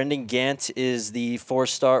 Brendan Gant is the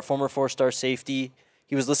former four-star safety.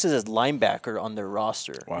 He was listed as linebacker on their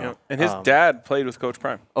roster. Wow. Yep. And his dad played with Coach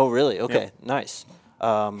Prime. Oh, really? Okay, nice.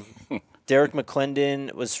 Derek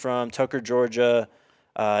McClendon was from Tucker, Georgia.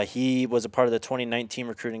 He was a part of the 2019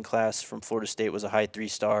 recruiting class from Florida State, was a high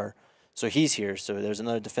 3-star. So he's here. So there's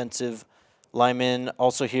another defensive lineman.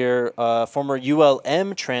 Also here, former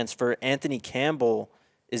ULM transfer Anthony Campbell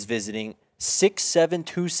is visiting. 6'7",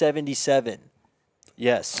 277.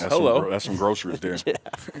 Yes. That's some groceries there. Yeah.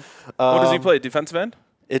 What does he play? Defensive end?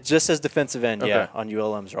 It just says defensive end, Okay. yeah, on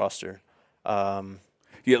ULM's roster. Yeah,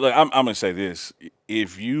 look, I'm going to say this.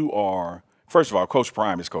 If you are, first of all, Coach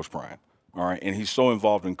Prime is Coach Prime, all right? And he's so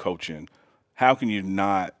involved in coaching. How can you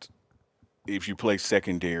not, if you play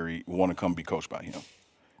secondary, want to come be coached by him?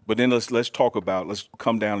 But then let's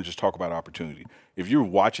come down and just talk about opportunity. If you're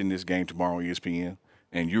watching this game tomorrow on ESPN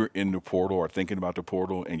and you're in the portal or thinking about the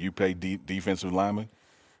portal and you play defensive lineman,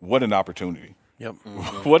 what an opportunity. Yep.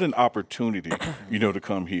 What an opportunity, to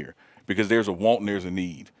come here. Because there's a want and there's a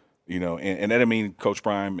need, And that doesn't mean Coach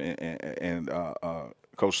Prime and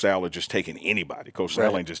Coach Sal are just taking anybody. Coach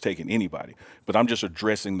Sal ain't just taking anybody. But I'm just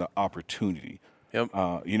addressing the opportunity. Yep.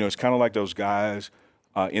 It's kind of like those guys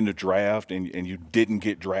in the draft and you didn't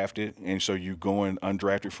get drafted, and so you go in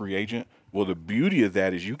undrafted free agent. Well, the beauty of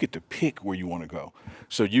that is you get to pick where you want to go.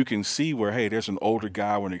 So you can see where, hey, there's an older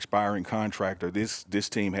guy with an expiring contract, or this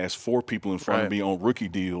team has 4 people in front of me on rookie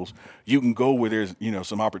deals. You can go where there's,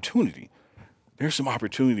 some opportunity. There's some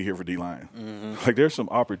opportunity here for D-line. Mm-hmm. Like, there's some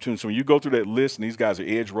opportunity. So when you go through that list and these guys are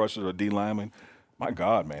edge rushers or D-linemen, my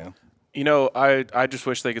God, man. I just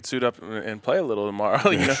wish they could suit up and play a little tomorrow.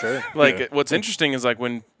 Sure. What's interesting is,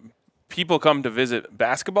 when people come to visit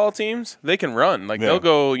basketball teams, they can run. They'll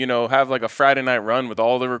go, have a Friday night run with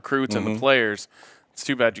all the recruits and the players. It's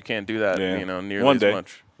too bad you can't do that, nearly One day. as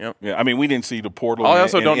much. Yep. Yeah, I mean, we didn't see the portal. I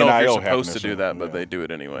also don't know if NIL you're supposed to do that, but Yeah. they do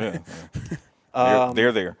it anyway. Yeah.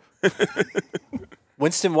 They're there.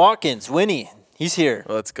 Winston Watkins, Winnie, he's here.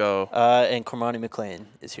 Let's go. And Cormani McLean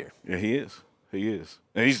is here. Yeah, he is. He is.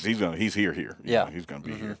 And he's here. Yeah. He's gonna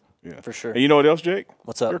be here. Yeah, For sure. And you know what else, Jake?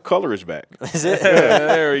 What's up? Your color is back. Is it?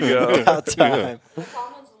 There we go. About time. The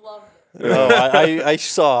comments love it.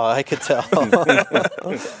 Oh, I could tell.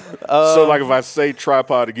 So, if I say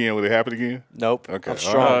tripod again, will it happen again? Nope. Okay. I'm All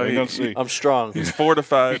strong. right, we're gonna see. I'm strong. He's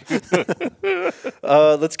fortified.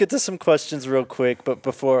 Let's get to some questions real quick. But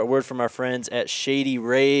before, a word from our friends at Shady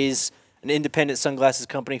Rays, an independent sunglasses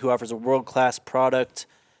company who offers a world-class product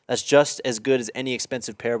that's just as good as any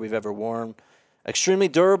expensive pair we've ever worn. Extremely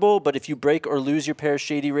durable, but if you break or lose your pair of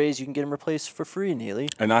Shady Rays, you can get them replaced for free, Neely.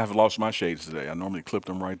 And I have lost my shades today. I normally clip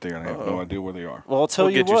them right there, and I have no idea where they are. Well, I'll tell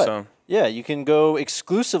We'll you get you what. some. Yeah, you can go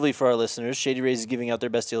exclusively for our listeners. Shady Rays is giving out their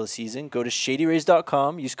best deal of the season. Go to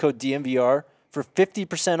shadyrays.com. Use code DNVR for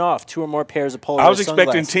 50% off 2 or more pairs of Polaroid I was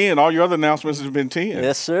expecting sunglasses. 10. All your other announcements have been 10.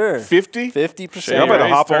 Yes, sir. 50? 50%. Y'all better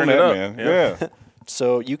Rays, hop on turn it that, up. man. Yeah. Yeah.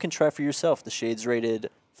 So you can try for yourself. The Shades rated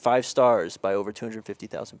 5 stars by over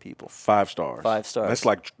 250,000 people. 5 stars. 5 stars. That's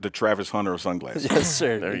like the Travis Hunter of sunglasses. Yes,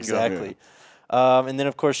 sir. There you go. Exactly. And then,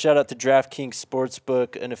 of course, shout out to DraftKings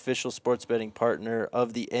Sportsbook, an official sports betting partner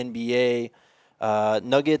of the NBA.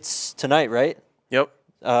 Nuggets tonight, right? Yep.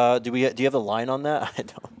 Do you have a line on that? I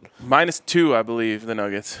don't. -2, I believe, the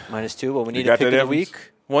Nuggets. -2. Well, we need a got pick of that, the Evans? week.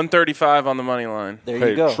 135 on the money line. There Hey,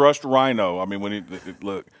 you go. trust Rhino. I mean, when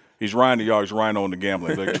look, he's Rhino, y'all. He's Rhino in the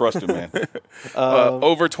gambling. Like, trust him, man.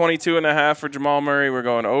 Over 22.5 for Jamal Murray. We're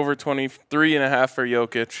going over 23.5 for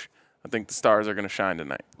Jokic. I think the Stars are going to shine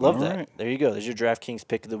tonight. Love All that. right. There you go. There's your DraftKings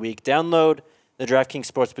pick of the week. Download the DraftKings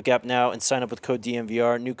Sportsbook app now and sign up with code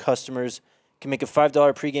DNVR. New customers can make a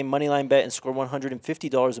 $5 pregame moneyline bet and score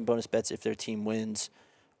 $150 in bonus bets if their team wins.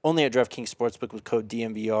 Only at DraftKings Sportsbook with code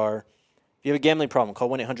DNVR. If you have a gambling problem, call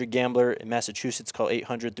 1-800-GAMBLER. In Massachusetts, call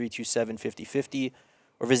 800-327-5050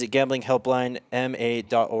 or visit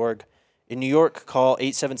gamblinghelplinema.org. In New York, call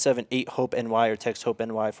 877-8-HOPE-NY or text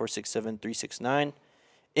HOPE-NY 467-369.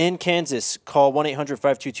 In Kansas, call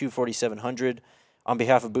 1-800-522-4700. On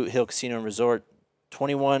behalf of Boot Hill Casino and Resort,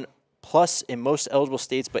 21 plus in most eligible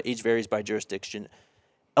states, but age varies by jurisdiction.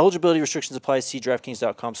 Eligibility restrictions apply. See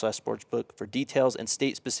DraftKings.com/sportsbook for details and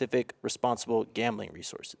state-specific responsible gambling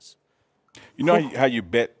resources. You know how you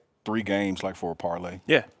bet 3 games like for a parlay?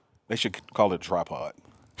 Yeah. They should call it a tripod.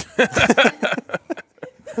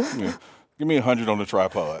 Yeah. Give me 100 on the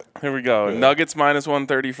tripod. Here we go. Yeah. Nuggets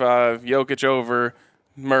 -135. Jokic over.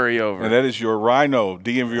 Murray over. And that is your Rhino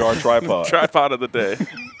DNVR tripod. Tripod of the day.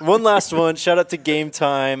 One last one. Shout out to Game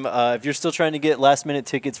Time. If you're still trying to get last-minute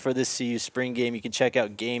tickets for this CU spring game, you can check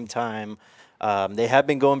out Game Time. They have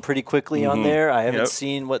been going pretty quickly on there. I haven't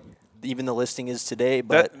seen what even the listing is today.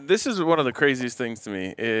 But this is one of the craziest things to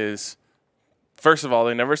me is, first of all,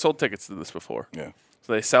 they never sold tickets to this before. Yeah.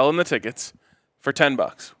 So they sell in the tickets for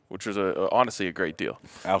 $10, which was honestly a great deal.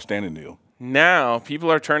 Outstanding deal. Now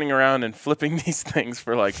people are turning around and flipping these things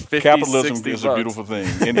for like 50, Capitalism 60 is bucks. a beautiful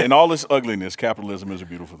thing. In all its ugliness, capitalism is a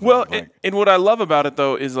beautiful thing. Well, Like, and what I love about it,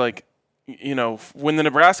 though, is like, you know, when the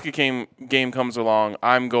Nebraska game comes along,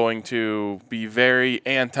 I'm going to be very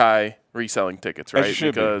anti-reselling tickets, right? as it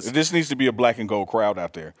should Because be. This needs to be a black and gold crowd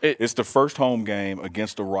out there. It's the first home game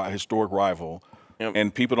against a historic rival,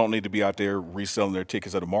 and people don't need to be out there reselling their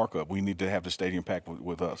tickets at a markup. We need to have the stadium packed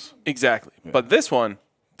with us. Exactly. Yeah. But this one,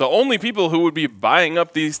 the only people who would be buying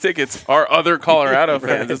up these tickets are other Colorado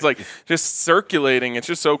fans. It's like just circulating. It's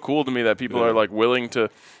just so cool to me that people are like willing to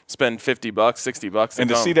spend $50, $60, and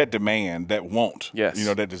to see that demand, that want, yes,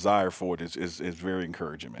 that desire for it is very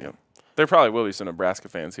encouraging, man. Yep. There probably will be some Nebraska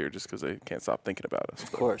fans here just because they can't stop thinking about us.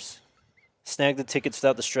 Of course. Snag the tickets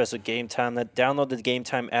without the stress of Game Time. Download the Game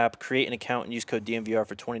Time app, create an account, and use code DNVR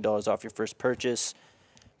for $20 off your first purchase.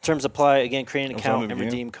 Terms apply. Again, create an account and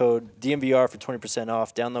redeem code DNVR for 20%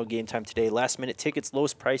 off. Download Game Time today. Last-minute tickets,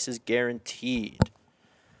 lowest prices guaranteed.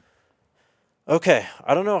 Okay,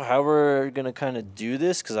 I don't know how we're going to kind of do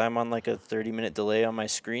this because I'm on like a 30-minute delay on my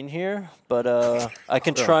screen here, but I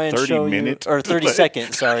can try and show you. Or 30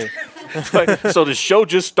 seconds, sorry. So the show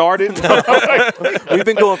just started? We've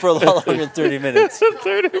been going for a lot longer than 30 minutes. It's a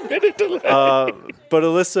 30-minute delay. But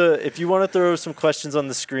Alyssa, if you want to throw some questions on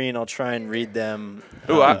the screen, I'll try and read them.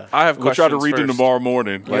 Ooh, I have questions. We'll try to read first. them tomorrow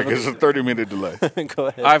morning. Like it's a 30-minute delay. Go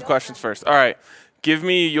ahead. I have questions first. All right. Give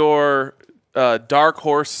me your dark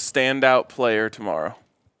horse standout player tomorrow.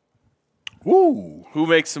 Woo. Who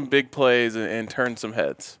makes some big plays and turns some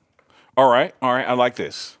heads? All right. I like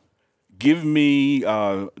this. Give me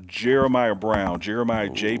Jeremiah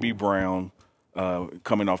J.B. Brown,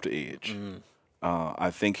 coming off the edge.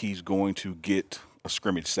 I think he's going to get a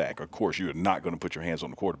scrimmage sack. Of course, you're not going to put your hands on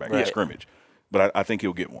the quarterback in scrimmage, but I think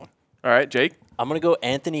he'll get one. All right, Jake? I'm going to go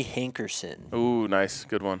Anthony Hankerson. Ooh, nice.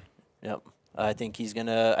 Good one. Yep. I think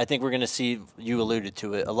we're gonna see, you alluded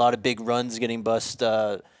to it, a lot of big runs getting bust,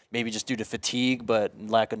 maybe just due to fatigue, but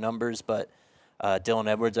lack of numbers. But Dylan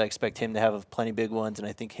Edwards, I expect him to have plenty big ones, and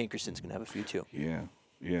I think Hankerson's gonna have a few too. Yeah.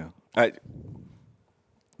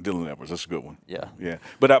 Dylan Edwards, that's a good one. Yeah.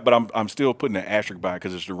 But I'm still putting an asterisk by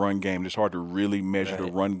because it's the run game. It's hard to really measure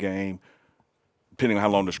the run game, depending on how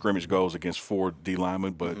long the scrimmage goes against 4 D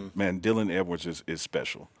linemen. But man, Dylan Edwards is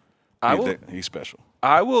special. He's special.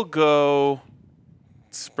 I will go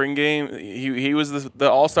spring game. He was the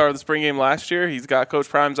all-star of the spring game last year. He's got Coach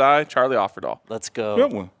Prime's eye, Charlie Offerdahl. Let's go.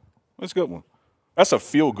 Good one. That's a good one. That's a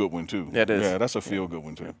feel-good one, too. Yeah, it is. Yeah, that's a feel-good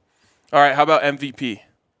one, too. All right, how about MVP?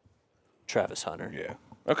 Travis Hunter. Yeah.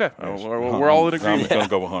 Okay, we're all in agreement. I'm going to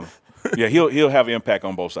go with Hunter. Yeah, he'll have impact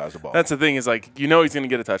on both sides of the ball. That's the thing is, like, he's going to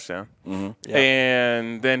get a touchdown. Yeah.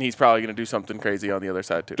 And then he's probably going to do something crazy on the other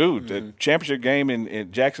side, too. Dude, the championship game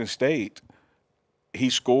in Jackson State, he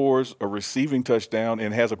scores a receiving touchdown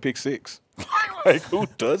and has a pick six. Like, who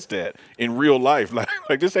does that in real life?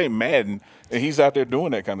 Like this ain't Madden, and he's out there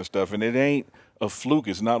doing that kind of stuff. And it ain't a fluke.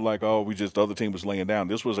 It's not like, the other team was laying down.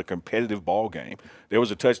 This was a competitive ball game. There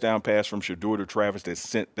was a touchdown pass from Shedeur to Travis that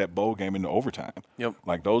sent that bowl game into overtime. Yep.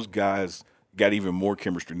 Like, those guys got even more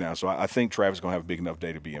chemistry now. So I think Travis is going to have a big enough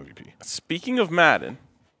day to be MVP. Speaking of Madden,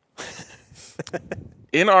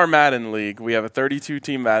 in our Madden league, we have a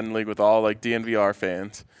 32-team Madden league with all like DNVR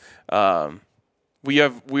fans. We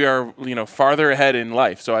are farther ahead in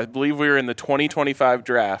life. So I believe we were in the 2025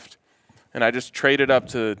 draft, and I just traded up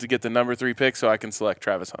to get the number 3 pick so I can select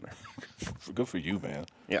Travis Hunter. Good for you, man.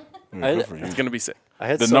 Yeah. Good for you. It's going to be sick. I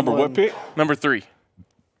had number what pick? Number 3.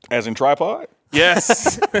 As in tripod?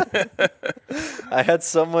 Yes. I had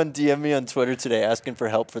someone DM me on Twitter today asking for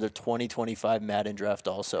help for their 2025 Madden draft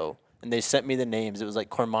also. And they sent me the names. It was like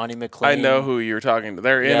Cormani McLean. I know who you're talking to.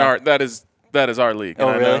 They're in our that is our league. And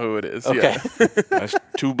really? I know who it is. Okay. Yeah. That's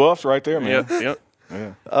 2 buffs right there, man. Yep.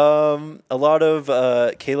 Yeah. A lot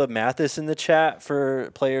of Caleb Mathis in the chat for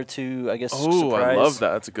player to, I guess, Oh, surprise. I love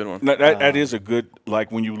that. That's a good one. No, that is a good,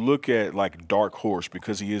 like, when you look at, like, dark horse,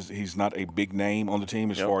 because he's not a big name on the team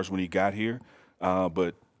as far as when he got here,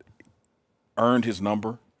 but earned his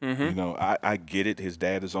number. You know, I get it. His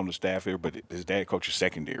dad is on the staff here, but his dad coaches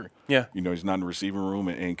secondary. Yeah. You know, he's not in the receiving room,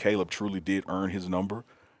 and Caleb truly did earn his number.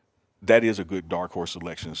 That is a good dark horse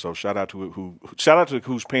selection. So shout out to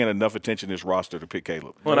who's paying enough attention to this roster to pick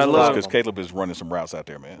Caleb. Well, I love because Caleb is running some routes out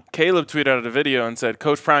there, man. Caleb tweeted out a video and said,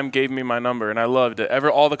 Coach Prime gave me my number, and I loved it.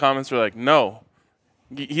 All the comments were like, no,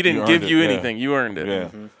 he didn't give you anything. You earned it. Yeah.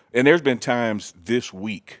 And there's been times this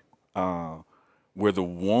week where the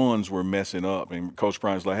ones were messing up, and Coach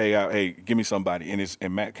Prime's like, hey, give me somebody,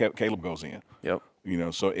 and Caleb goes in. Yep. You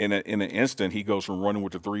know, so in an instant, he goes from running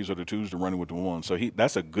with the 3s or the 2s to running with the 1s. So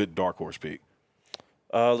that's a good dark horse pick.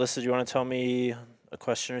 Alyssa, do you want to tell me a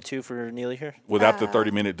question or two for Neely here? Without the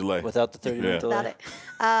 30-minute delay. Without the 30-minute delay.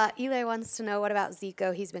 Got it. Eli wants to know, what about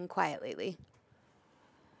Zico? He's been quiet lately.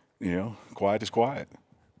 You know, quiet is quiet.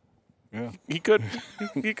 Yeah. He could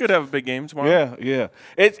have a big game tomorrow. Yeah.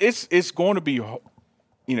 It's going to be, you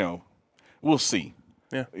know, we'll see.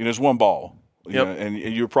 Yeah. You know, it's one ball. Yep. You know, and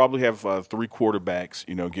you'll probably have 3 quarterbacks,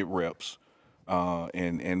 you know, get reps.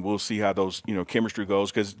 And we'll see how those, you know, chemistry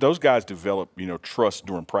goes, because those guys develop, you know, trust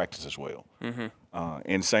during practice as well. Mm-hmm.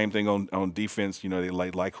 And same thing on defense. You know, they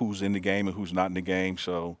like who's in the game and who's not in the game.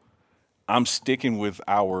 So I'm sticking with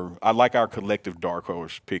I like our collective dark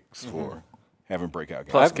horse picks for having breakout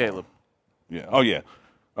games. Plus Caleb. Yeah. Oh yeah.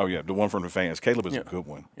 The one from the fans. Caleb is a good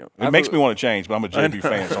one. Yep. It makes me want to change, but I'm a JB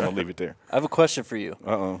fan, so I'm gonna leave it there. I have a question for you.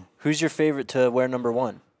 Who's your favorite to wear number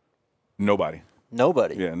 1? Nobody.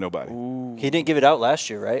 Nobody. Yeah, nobody. Ooh. He didn't give it out last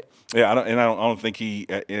year, right? Yeah, I don't think he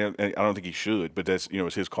should, but that's, you know,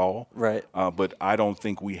 it's his call. Right. But I don't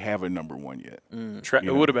think we have a number 1 yet.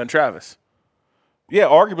 It would have been Travis. Yeah,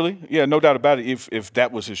 arguably. Yeah, no doubt about it. If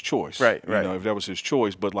that was his choice, right. You know, if that was his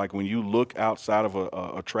choice. But like when you look outside of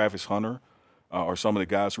a Travis Hunter or some of the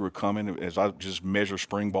guys who are coming, as I just measure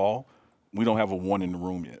spring ball, we don't have a 1 in the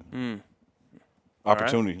room yet.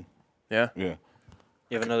 Opportunity. Right. Yeah. Yeah.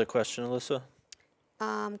 You have another question, Alyssa?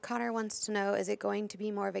 Connor wants to know, is it going to be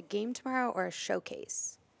more of a game tomorrow or a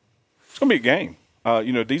showcase? It's going to be a game.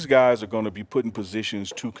 You know, these guys are going to be put in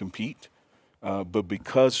positions to compete, but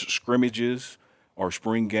because scrimmages or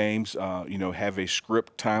spring games, you know, have a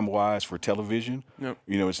script time-wise for television,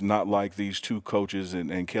 you know, it's not like these 2 coaches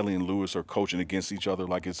and Kelly and Lewis are coaching against each other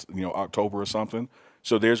like it's, you know, October or something.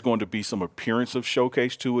 So there's going to be some appearance of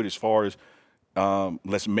showcase to it as far as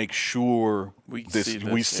let's make sure we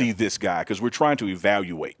see this guy, because we're trying to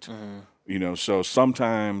evaluate. You know, so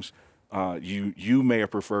sometimes you may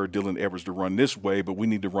have preferred Dylan Edwards to run this way, but we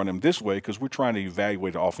need to run him this way because we're trying to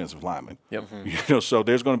evaluate the offensive lineman. Yep. You know, so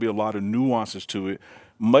there's going to be a lot of nuances to it,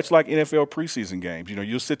 much like NFL preseason games. You know,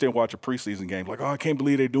 you'll sit there and watch a preseason game like, oh, I can't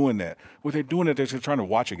believe they're doing that. Well, they're doing it. They're just trying to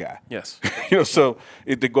watch a guy. Yes. You know, so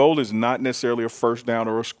the goal is not necessarily a first down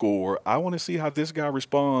or a score. I want to see how this guy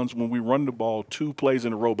responds when we run the ball 2 plays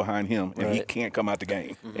in a row behind him and he can't come out the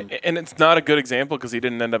game. And it's not a good example because he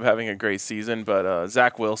didn't end up having a great season, but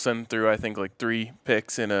Zach Wilson threw, I think, like 3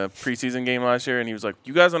 picks in a preseason game last year, and he was like,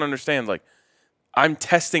 you guys don't understand, like, I'm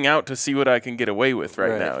testing out to see what I can get away with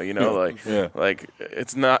right now. You know, like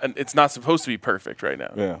it's not supposed to be perfect right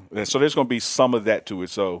now. Yeah. So there's going to be some of that to it.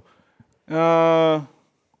 So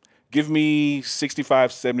give me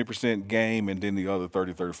 65, 70% game and then the other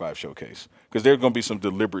 30, 35 showcase, because there's going to be some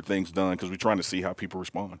deliberate things done because we're trying to see how people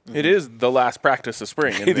respond. It is the last practice of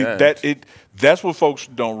spring. That's what folks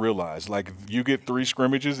don't realize. Like, you get 3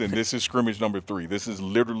 scrimmages, and this is scrimmage number 3. This is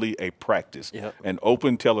literally a practice, an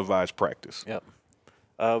open televised practice. Yep.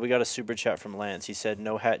 We got a super chat from Lance. He said,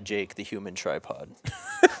 "No hat, Jake, the human tripod."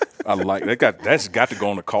 I like that. That's got to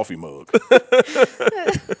go on a coffee mug. And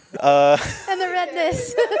the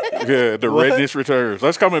redness. Yeah, the redness returns.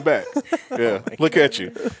 That's coming back. Yeah, look at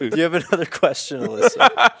you. Do you have another question,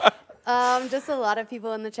 Alyssa? Just a lot of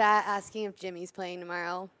people in the chat asking if Jimmy's playing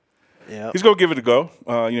tomorrow. Yeah, he's gonna give it a go.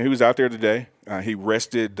 You know, he was out there today. He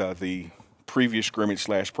rested the previous scrimmage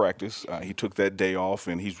 / practice. He took that day off,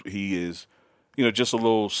 and he is. You know, just a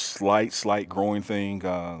little slight growing thing,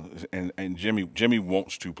 and Jimmy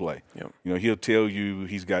wants to play. Yep. You know, he'll tell you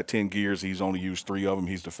he's got 10 gears. He's only used 3 of them.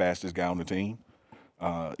 He's the fastest guy on the team.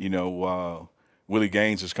 You know, Willie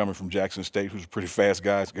Gaines is coming from Jackson State, who's a pretty fast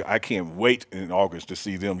guy. I can't wait in August to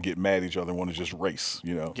see them get mad at each other and want to just race.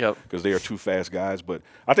 You know, because they are 2 fast guys. But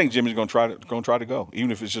I think Jimmy's going to try to go, even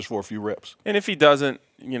if it's just for a few reps. And if he doesn't,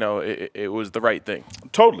 you know, it was the right thing.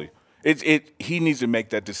 Totally. He needs to make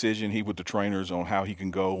that decision, he with the trainers, on how he can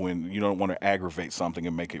go, and you don't want to aggravate something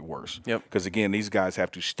and make it worse. Yep. Because, again, these guys have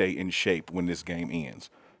to stay in shape when this game ends.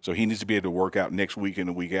 So he needs to be able to work out next week and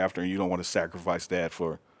the week after, and you don't want to sacrifice that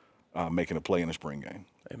for making a play in a spring game.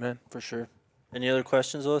 Amen. For sure. Any other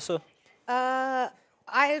questions, Alyssa? I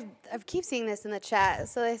keep seeing this in the chat.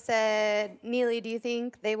 So they said, Neely, do you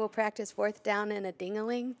think they will practice 4th down in a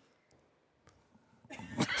ding-a-ling?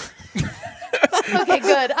 Okay,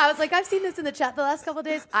 good. I was like, I've seen this in the chat the last couple of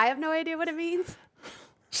days. I have no idea what it means.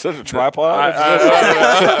 Is a tripod?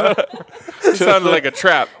 It sounded like a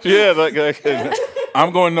trap. Yeah, like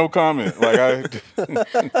I'm going no comment. Like I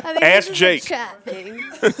think ask Jake. A chat thing.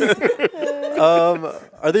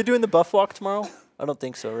 Are they doing the Buff Walk tomorrow? I don't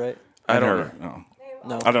think so, right? I don't know.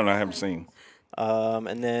 No. I don't know. I haven't seen.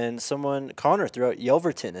 And then Connor threw out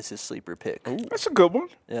Yelverton as his sleeper pick. Ooh, that's a good one.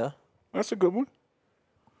 Yeah. That's a good one.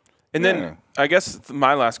 And then I guess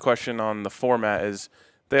my last question on the format is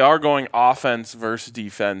they are going offense versus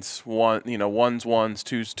defense. Ones,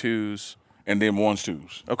 twos, twos. And then ones,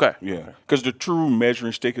 twos. Okay. Yeah. Because the true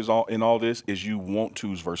measuring stick is all this is you want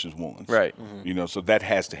twos versus ones. Right. So that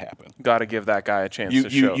has to happen. Got to give that guy a chance to You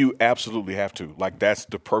show. you absolutely have to. Like, that's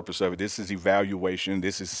the purpose of it. This is evaluation.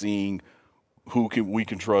 This is seeing who we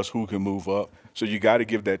can trust, who can move up. So you got to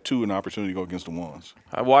give that two an opportunity to go against the ones.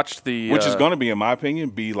 I watched the which is going to be, in my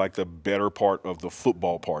opinion, be like the better part of the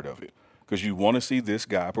football part of it, because you want to see this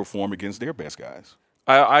guy perform against their best guys.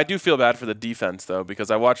 I do feel bad for the defense, though,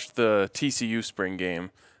 because I watched the TCU spring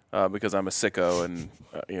game because I'm a sicko and,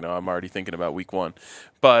 I'm already thinking about week 1.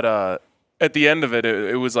 But at the end of it,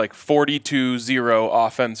 it was like 42-0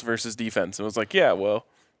 offense versus defense. It was like, yeah, well,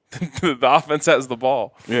 the offense has the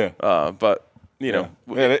ball. Yeah. But, Yeah,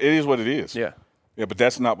 it is what it is. Yeah. Yeah, but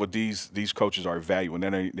that's not what these coaches are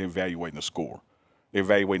evaluating. They're evaluating the score. They're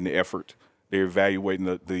evaluating the effort. They're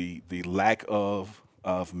evaluating the lack of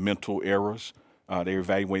mental errors. They're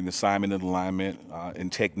evaluating the assignment and alignment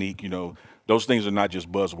and technique. Those things are not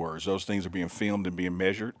just buzzwords. Those things are being filmed and being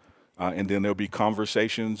measured. And then there'll be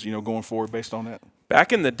conversations, going forward based on that.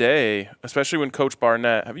 Back in the day, especially when Coach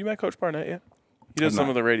Barnett – have you met Coach Barnett yet? He does some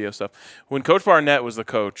of the radio stuff. When Coach Barnett was the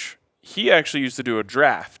coach, he actually used to do a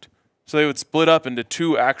draft. So they would split up into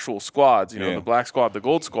 2 actual squads, the black squad, the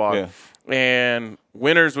gold squad. Yeah. And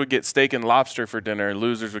winners would get steak and lobster for dinner,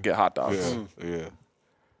 losers would get hot dogs. Yeah.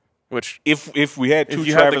 Which if we had 2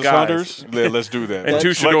 Travis Hunters, let's do that. And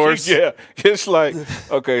 2 Shadors. It's like,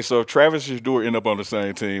 okay, so if Travis and Shador end up on the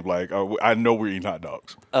same team, like, I know we're eating hot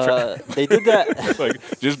dogs. They did that.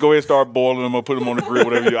 Like, just go ahead and start boiling them or put them on the grill,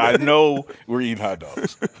 whatever I know we're eating hot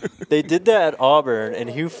dogs. They did that at Auburn, and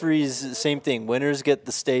Hugh Freeze, same thing. Winners get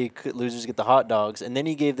the steak, losers get the hot dogs. And then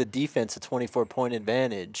he gave the defense a 24-point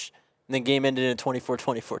advantage. And then game ended in a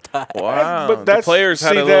 24-24 tie. Wow. But the players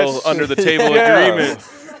had a little under-the-table agreement.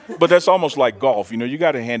 But that's almost like golf. You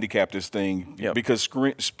got to handicap this thing because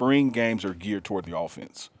spring games are geared toward the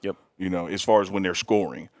offense. Yep. As far as when they're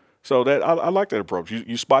scoring. So that I like that approach.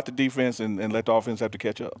 You spot the defense and let the offense have to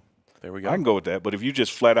catch up. There we go. I can go with that. But if you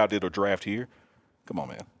just flat out did a draft here, come on,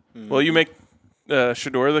 man. Well, you make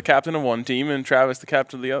Shador the captain of one team and Travis the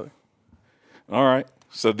captain of the other. All right.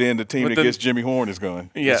 So then the team that gets Jimmy Horn is going.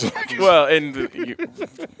 Yeah. Well, and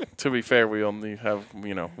to be fair, we only have,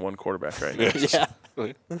 one quarterback right now. Yeah.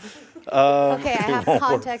 Okay, I have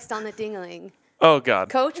context on the dingling. Oh, God.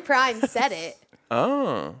 Coach Prime said it.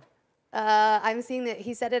 Oh. I'm seeing that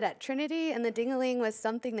he said it at Trinity, and the dingling was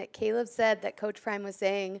something that Caleb said that Coach Prime was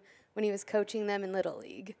saying when he was coaching them in Little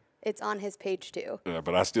League. It's on his page, too. Yeah,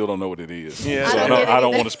 but I still don't know what it is. Yeah. So I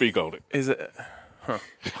don't want to speak on it. Is it? Huh.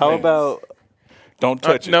 How about... Don't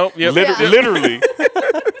touch it. No. Yep. Literally.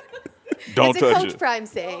 Don't it's touch Coach it. Prime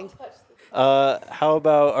saying. How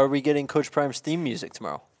about, are we getting Coach Prime's theme music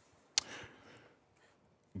tomorrow?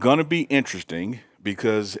 Gonna be interesting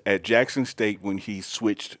because at Jackson State, when he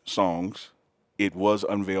switched songs, it was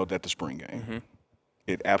unveiled at the spring game. Mm-hmm.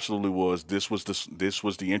 It absolutely was. This was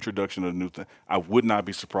the introduction of the new thing. I would not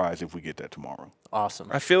be surprised if we get that tomorrow. Awesome.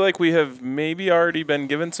 I feel like we have maybe already been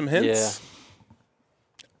given some hints. Yeah.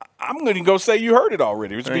 I'm going to go say you heard it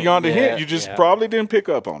already. It's beyond a hint. You just probably didn't pick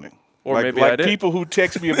up on it. Or like, maybe I did. People who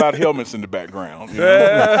text me about helmets in the background.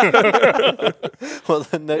 Well,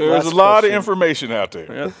 there's a lot of information out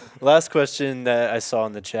there. Yep. Last question that I saw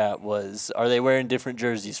in the chat was, are they wearing different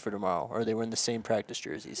jerseys for tomorrow? Or are they wearing the same practice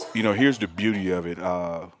jerseys? Here's the beauty of it.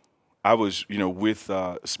 I was, with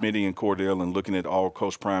Smitty and Kordell and looking at all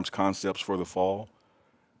Coach Prime's concepts for the fall.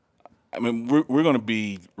 I mean, we're going to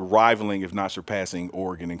be rivaling, if not surpassing,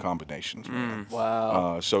 Oregon in combinations.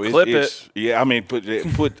 Wow. So Clip it's yeah. I mean, put.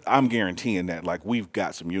 I'm guaranteeing that. Like, we've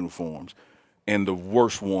got some uniforms, and the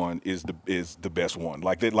worst one is the best one.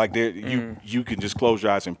 You can just close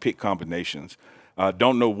your eyes and pick combinations.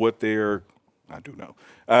 Don't know what they're. I do know.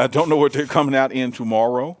 Don't know what they're coming out in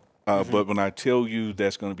tomorrow. But when I tell you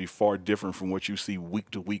that's going to be far different from what you see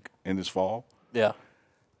week to week in this fall. Yeah.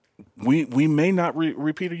 We may not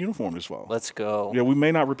repeat a uniform this fall. Let's go. Yeah, we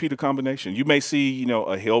may not repeat a combination. You may see,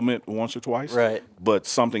 a helmet once or twice. Right. But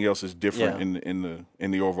something else is different in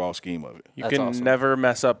the overall scheme of it. You can never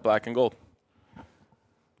mess up black and gold.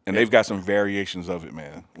 And they've got some variations of it,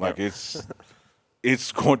 man. Like,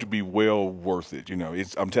 it's going to be well worth it.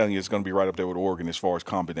 I'm telling you, it's going to be right up there with Oregon as far as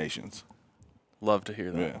combinations. Love to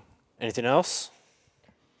hear that. Yeah. Anything else?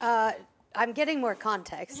 I'm getting more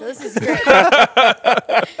context, so this is great.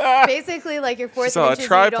 Basically, like your fourth So a and inches,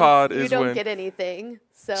 tripod you is don't when- get anything.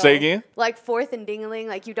 So Say again? Like fourth and dingling,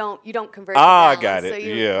 like you don't convert. I the got balance, it. so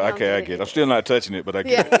you Yeah, don't okay, I get it. I'm still not touching it, but I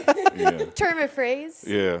get it. Yeah. Term of phrase.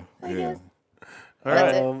 Yeah. I Yeah. guess. All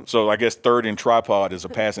That's right. it. So I guess third and tripod is a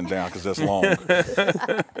passing down because that's long.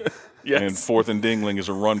 Yes. And fourth and dingling is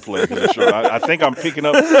a run play. 'Cause it's short. I think I'm picking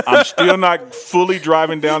up. I'm still not fully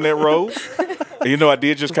driving down that road. And, you know, I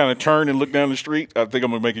did just kind of turn and look down the street. I think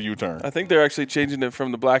I'm going to make a U-turn. I think they're actually changing it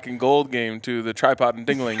from the black and gold game to the tripod and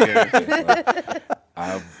dingling game.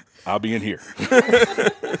 I'll be in here.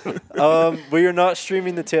 We are not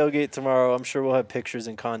streaming the tailgate tomorrow. I'm sure we'll have pictures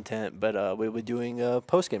and content, but we'll be doing a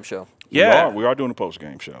post-game show. Yeah. We are doing a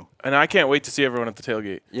post-game show. And I can't wait to see everyone at the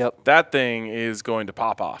tailgate. Yep. That thing is going to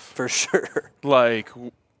pop off. For sure. Like,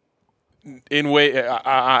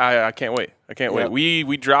 I can't wait. I can't wait.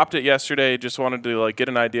 We dropped it yesterday. Just wanted to like get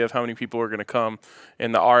an idea of how many people were going to come,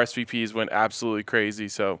 and the RSVPs went absolutely crazy.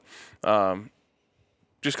 So,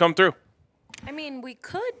 just come through. I mean, we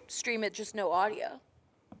could stream it, just no audio.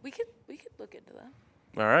 We could look into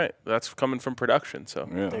that. All right, that's coming from production. So,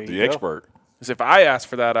 Yeah, There the you go. expert. 'cause if I asked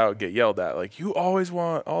for that, I would get yelled at. Like, you always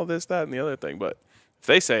want all this, that, and the other thing. But if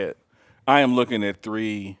they say it, I am looking at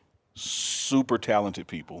 3 super talented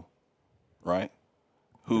people, right?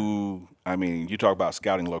 Who, I mean, you talk about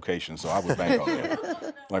scouting locations, so I would bank on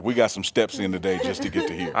that. Like, we got some steps in today just to get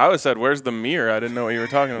to here. I would have said, "Where's the mirror?" I didn't know what you were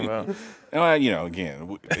talking about. You know,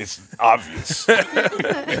 again, it's obvious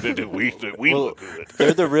that we look good.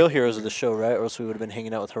 They're the real heroes of the show, right? Or else we would have been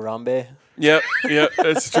hanging out with Harambe. Yep,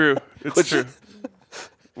 it's true. It's true.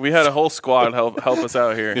 We had a whole squad help us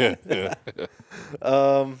out here. Yeah.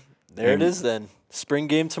 There it is then. Spring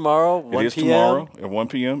game tomorrow, 1 It is p.m. tomorrow at 1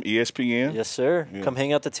 p.m. ESPN. Yes, sir. Come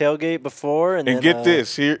hang out the tailgate before. And And then, get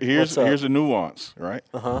this, here's what's up? a nuance, right?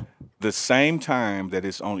 Uh-huh. The same time that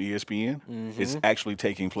it's on ESPN, it's actually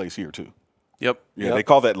taking place here too. Yep. Yeah, Yep. they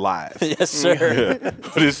call that live. Yes, sir. Yeah.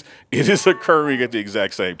 But it is occurring at the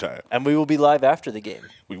exact same time. And we will be live after the game.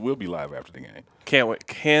 We will be live after the game. Can't wait.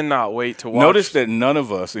 Cannot wait to watch. Notice that none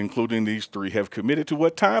of us, including these 3, have committed to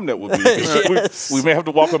what time that will be. Yes. we may have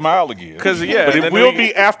to walk a mile again. 'Cause, yeah, but and it then will we-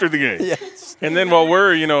 be after the game. Yes. And then while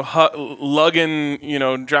we're,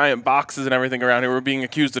 lugging, giant boxes and everything around here, we're being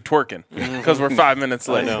accused of twerking because we're 5 minutes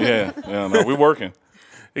late. Yeah, no, we're working.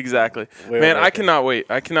 Exactly. We're Man, I working. cannot wait.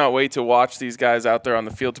 I cannot wait to watch these guys out there on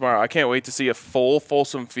the field tomorrow. I can't wait to see a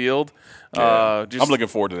fulsome field. Yeah. Just, I'm looking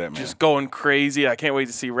forward to that, man. just going crazy. I can't wait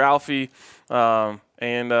to see Ralphie.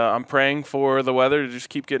 And I'm praying for the weather to just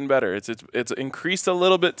keep getting better. It's increased a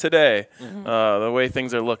little bit today, the way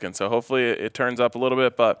things are looking. So hopefully it turns up a little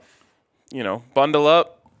bit. But, bundle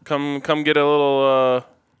up. Come get a little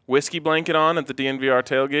whiskey blanket on at the DNVR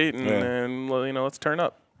tailgate, and let's turn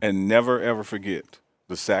up. And never, ever forget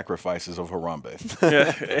the sacrifices of Harambe.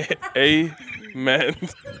 Yeah. Amen.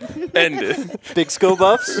 Ended. Big Sko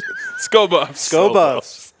Buffs. Sko Buffs. Go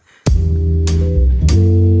Buffs.